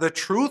that the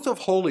truth of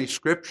Holy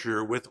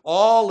Scripture, with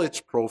all its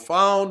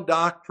profound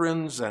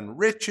doctrines and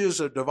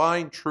riches of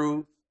divine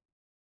truth,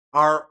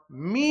 are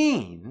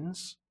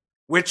means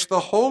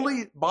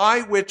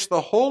by which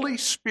the Holy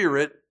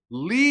Spirit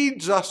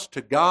leads us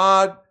to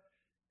God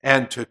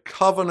and to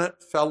covenant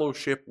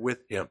fellowship with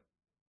Him.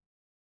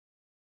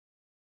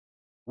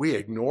 We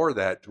ignore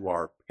that to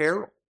our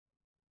peril.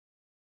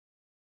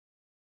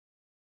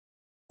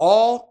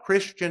 All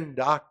Christian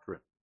doctrine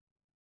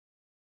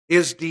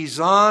is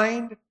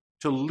designed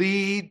to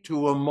lead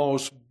to a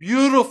most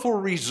beautiful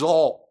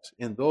result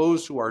in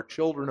those who are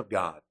children of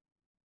God.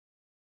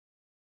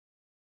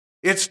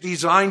 It's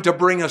designed to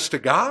bring us to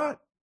God,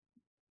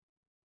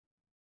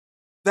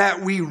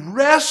 that we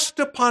rest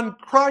upon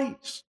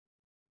Christ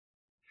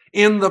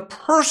in the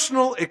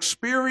personal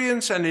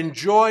experience and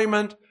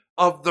enjoyment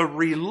of the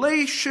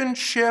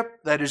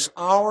relationship that is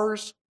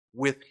ours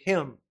with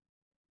Him.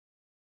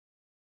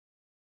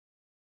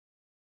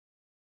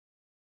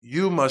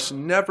 You must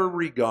never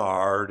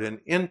regard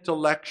an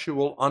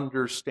intellectual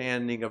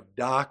understanding of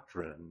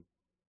doctrine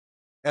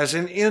as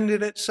an end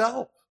in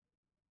itself.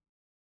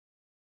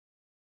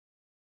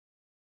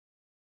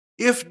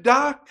 If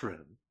the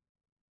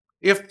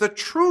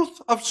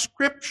truth of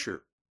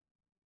Scripture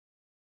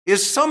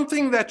is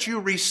something that you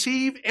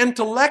receive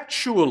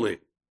intellectually,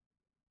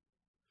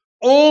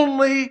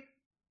 only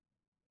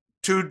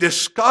to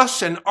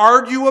discuss and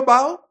argue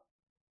about,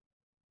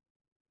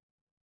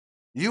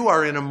 you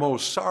are in a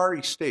most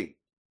sorry state.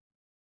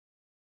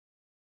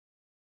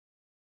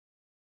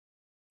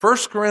 1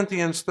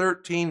 Corinthians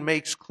 13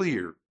 makes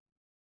clear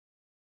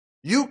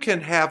you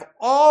can have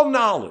all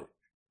knowledge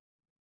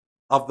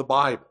of the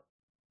Bible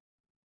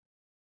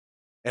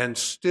and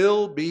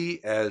still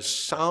be as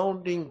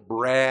sounding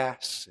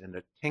brass and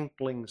a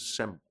tinkling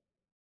cymbal.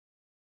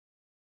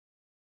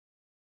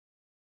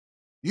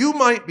 You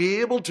might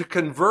be able to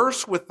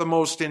converse with the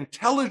most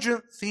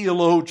intelligent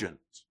theologians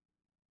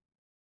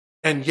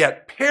and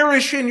yet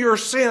perish in your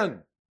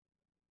sin.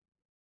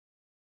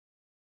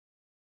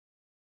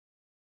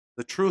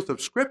 The truth of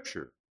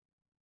Scripture,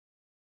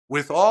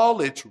 with all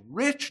its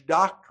rich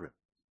doctrine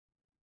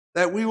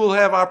that we will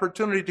have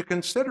opportunity to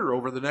consider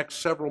over the next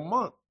several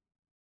months,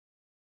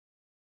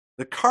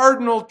 the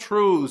cardinal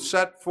truths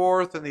set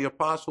forth in the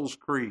Apostles'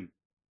 Creed,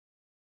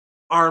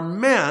 are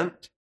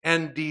meant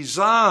and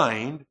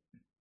designed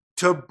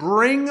to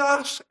bring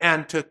us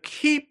and to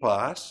keep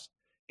us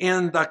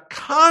in the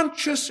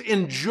conscious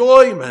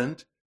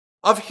enjoyment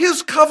of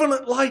His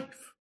covenant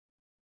life.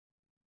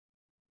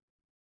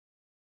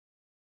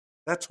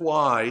 That's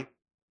why,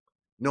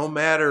 no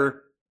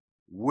matter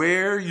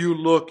where you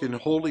look in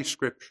Holy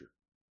Scripture,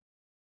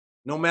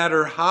 no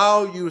matter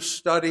how you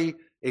study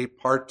a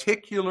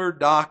particular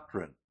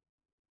doctrine,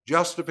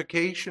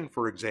 justification,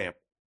 for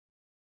example,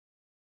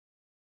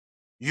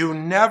 you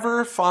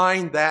never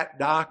find that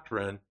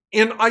doctrine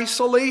in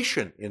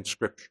isolation in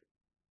Scripture.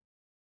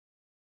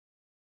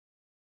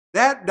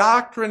 That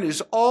doctrine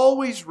is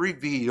always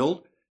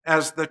revealed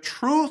as the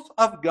truth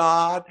of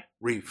God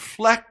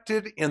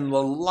reflected in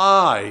the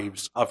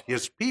lives of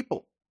His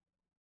people.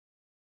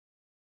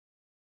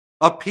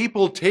 A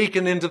people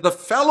taken into the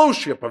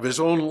fellowship of His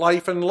own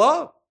life and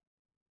love.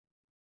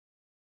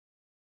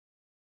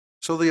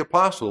 So the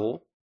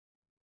apostle,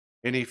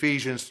 in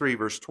Ephesians 3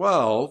 verse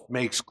 12,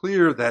 makes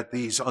clear that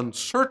these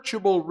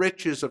unsearchable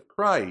riches of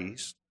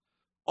Christ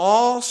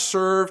all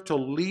serve to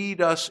lead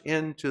us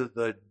into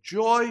the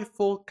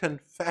joyful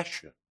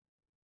confession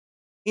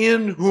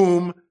in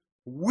whom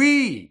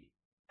we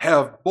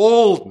have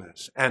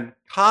boldness and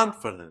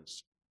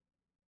confidence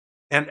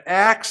and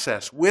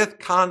access with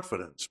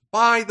confidence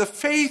by the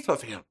faith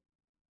of him.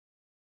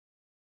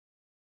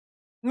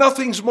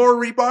 Nothing's more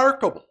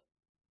remarkable.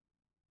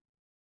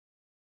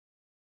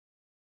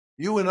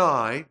 You and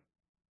I,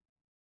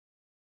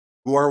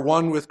 who are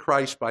one with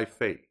Christ by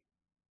faith,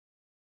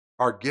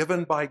 are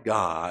given by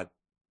God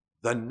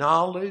the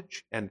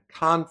knowledge and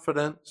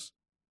confidence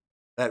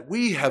that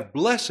we have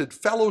blessed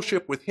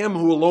fellowship with him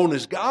who alone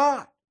is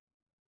God.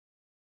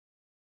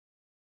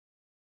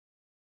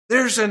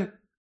 There's an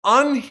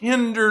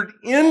unhindered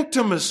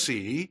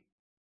intimacy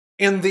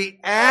in the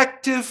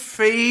active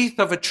faith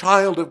of a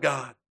child of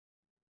God.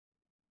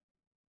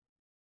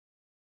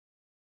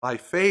 By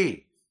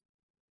faith,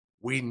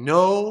 we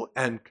know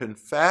and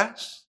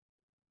confess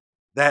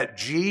that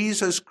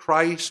Jesus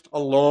Christ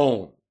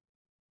alone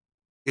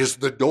is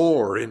the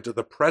door into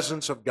the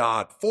presence of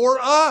God for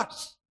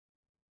us.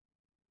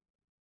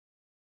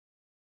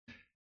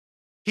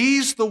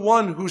 He's the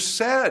one who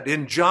said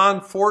in John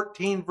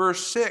 14,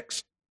 verse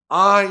 6,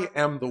 I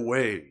am the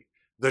way,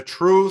 the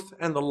truth,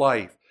 and the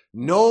life.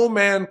 No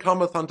man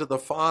cometh unto the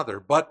Father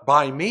but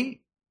by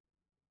me.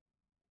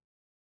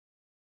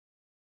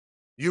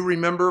 You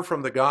remember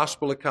from the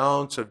gospel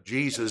accounts of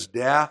Jesus'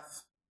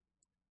 death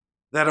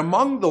that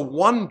among the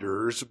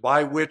wonders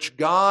by which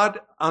God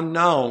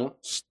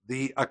announced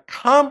the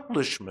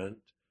accomplishment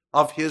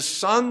of his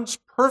Son's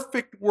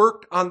perfect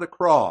work on the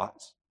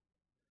cross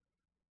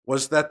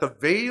was that the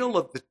veil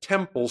of the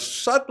temple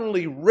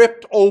suddenly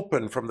ripped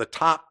open from the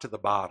top to the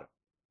bottom,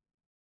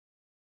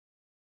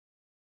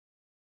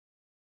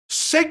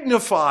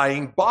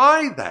 signifying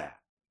by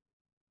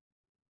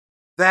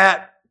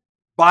that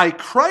by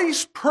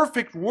Christ's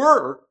perfect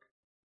work,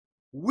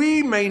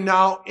 we may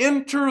now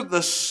enter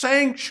the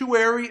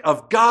sanctuary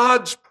of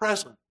God's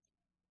presence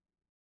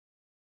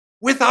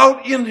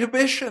without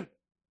inhibition,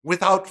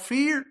 without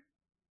fear.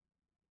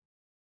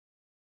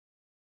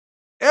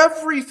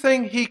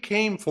 Everything he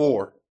came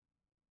for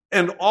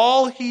and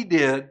all he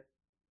did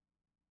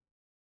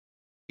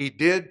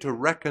to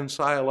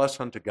reconcile us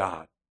unto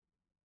God,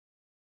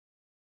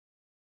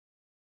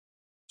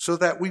 so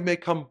that we may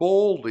come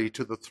boldly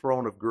to the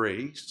throne of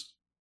grace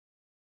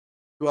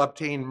to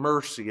obtain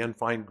mercy and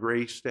find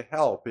grace to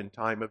help in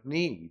time of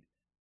need.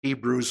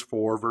 Hebrews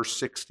 4, verse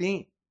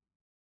 16.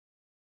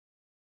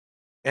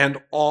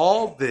 And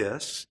all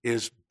this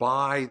is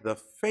by the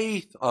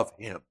faith of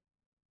him.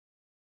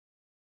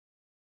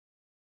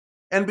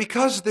 And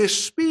because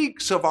this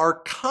speaks of our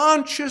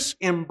conscious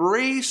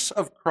embrace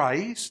of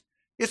Christ,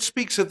 it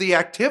speaks of the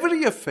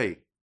activity of faith,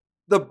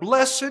 the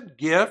blessed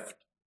gift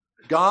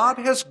God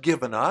has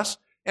given us,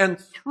 and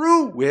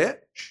through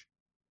which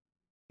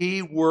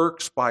he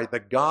works by the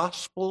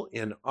gospel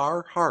in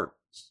our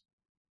hearts,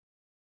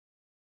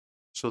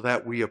 so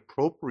that we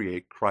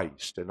appropriate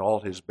Christ and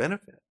all his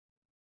benefits.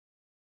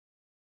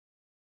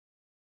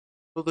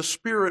 So the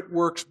Spirit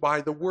works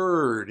by the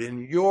word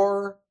in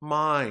your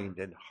mind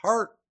and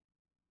heart,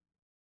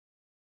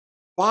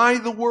 by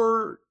the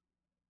word,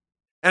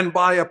 and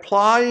by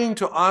applying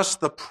to us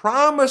the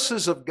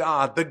promises of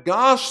God, the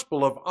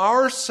gospel of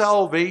our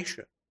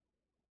salvation.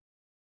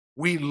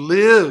 We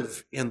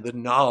live in the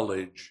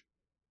knowledge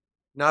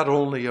not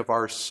only of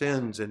our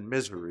sins and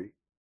misery,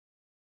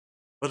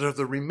 but of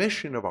the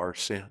remission of our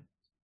sins,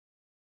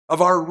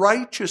 of our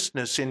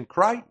righteousness in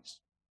Christ,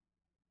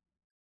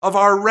 of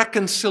our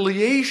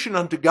reconciliation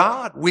unto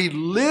God. We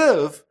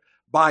live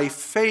by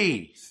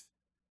faith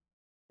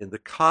in the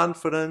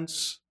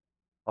confidence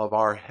of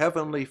our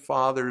Heavenly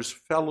Father's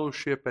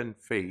fellowship and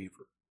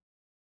favor.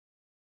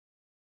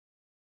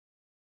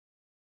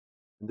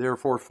 And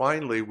therefore,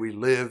 finally, we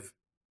live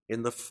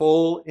in the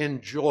full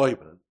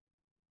enjoyment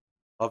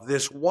of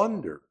this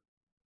wonder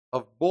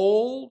of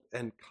bold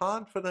and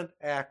confident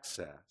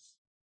access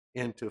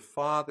into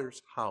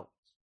Father's house.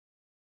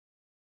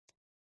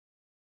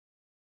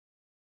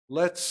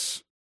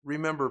 Let's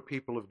remember,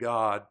 people of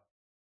God,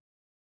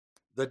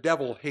 the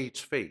devil hates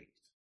faith.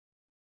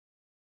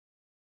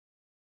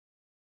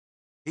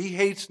 He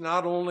hates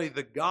not only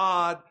the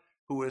God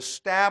who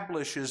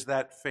establishes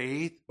that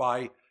faith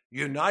by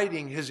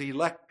uniting his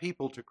elect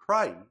people to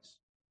Christ,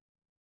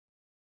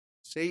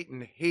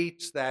 Satan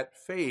hates that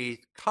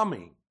faith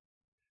coming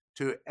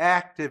to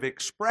active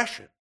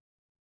expression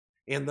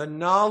in the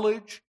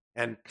knowledge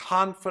and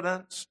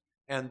confidence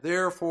and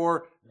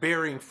therefore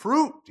bearing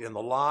fruit in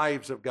the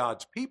lives of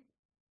God's people.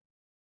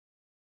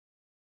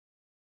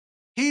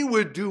 He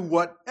would do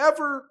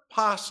whatever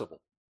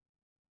possible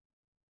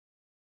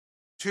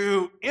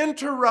to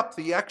interrupt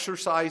the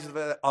exercise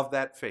of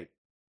that faith.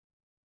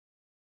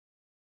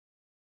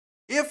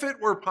 If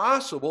it were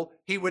possible,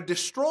 he would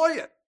destroy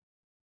it.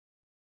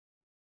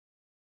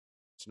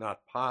 It's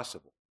not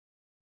possible,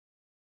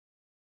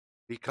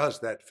 because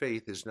that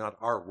faith is not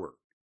our work.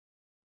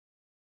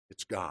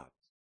 It's God's.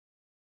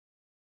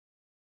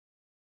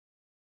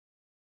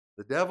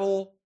 The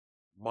devil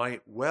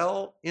might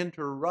well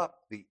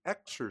interrupt the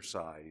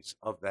exercise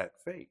of that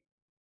faith.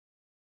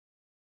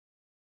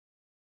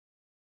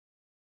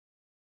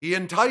 He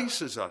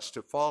entices us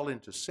to fall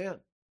into sin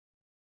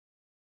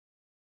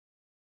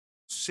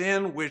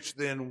sin which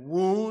then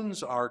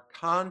wounds our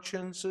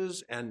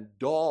consciences and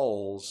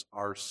dulls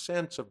our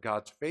sense of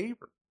God's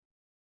favor.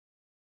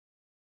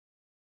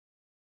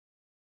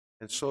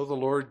 And so the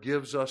Lord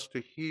gives us to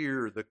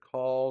hear the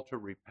call to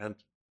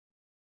repentance,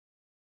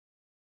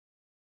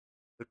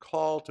 the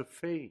call to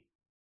faith,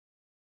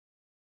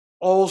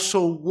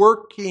 also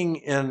working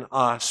in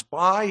us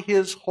by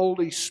His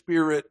Holy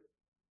Spirit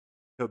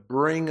to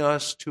bring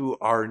us to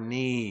our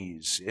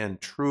knees in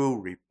true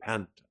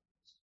repentance.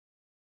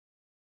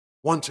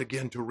 Once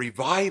again, to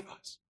revive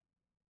us.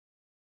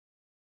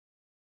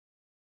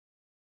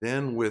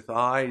 Then, with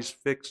eyes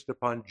fixed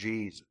upon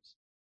Jesus,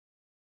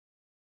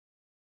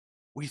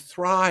 we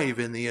thrive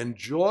in the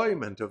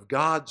enjoyment of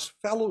God's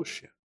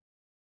fellowship,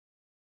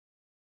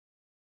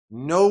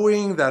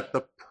 knowing that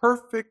the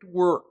perfect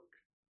work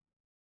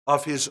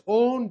of His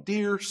own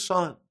dear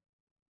Son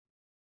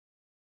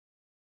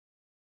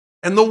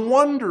and the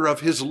wonder of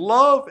His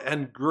love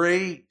and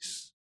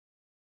grace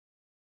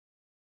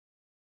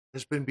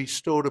has been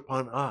bestowed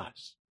upon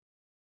us,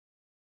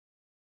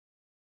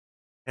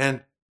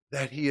 and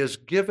that He has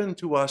given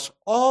to us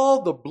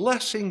all the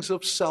blessings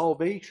of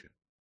salvation.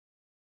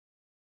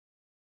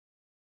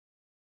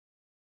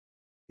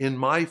 In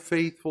my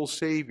faithful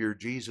Savior,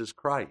 Jesus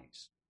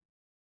Christ,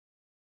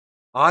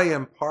 I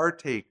am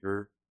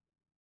partaker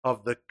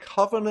of the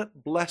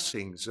covenant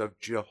blessings of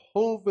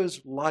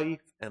Jehovah's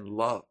life and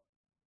love.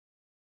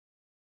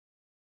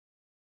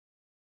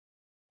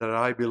 That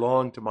I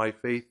belong to my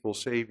faithful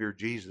Savior,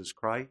 Jesus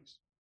Christ,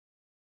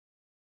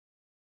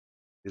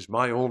 is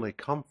my only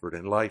comfort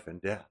in life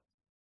and death.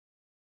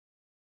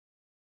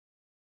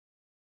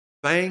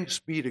 Thanks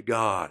be to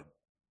God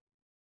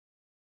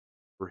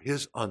for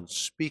His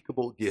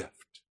unspeakable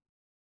gift.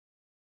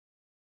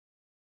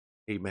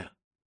 Amen.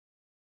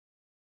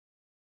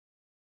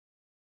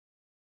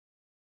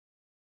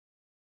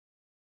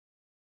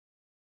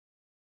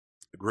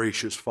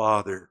 Gracious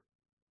Father,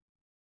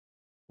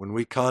 when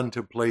we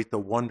contemplate the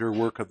wonder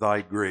work of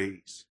Thy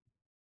grace,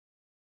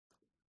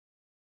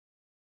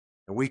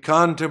 and we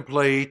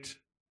contemplate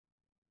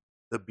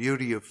the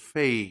beauty of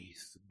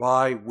faith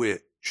by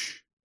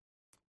which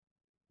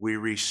we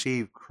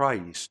receive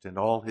Christ and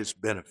all His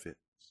benefits,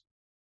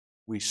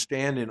 we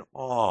stand in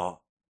awe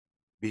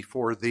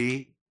before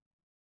Thee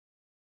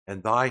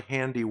and Thy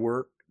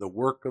handiwork, the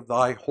work of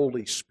Thy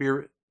Holy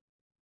Spirit.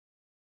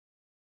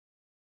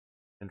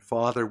 And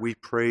Father, we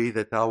pray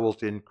that Thou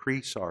wilt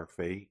increase our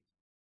faith.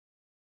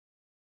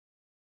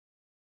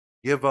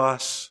 Give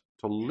us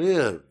to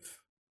live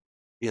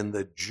in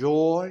the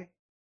joy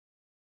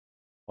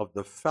of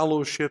the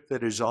fellowship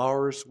that is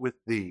ours with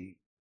Thee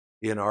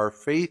in our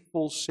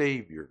faithful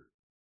Savior,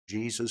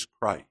 Jesus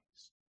Christ.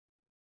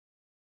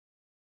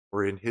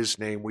 For in His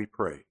name we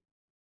pray.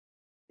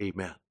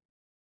 Amen.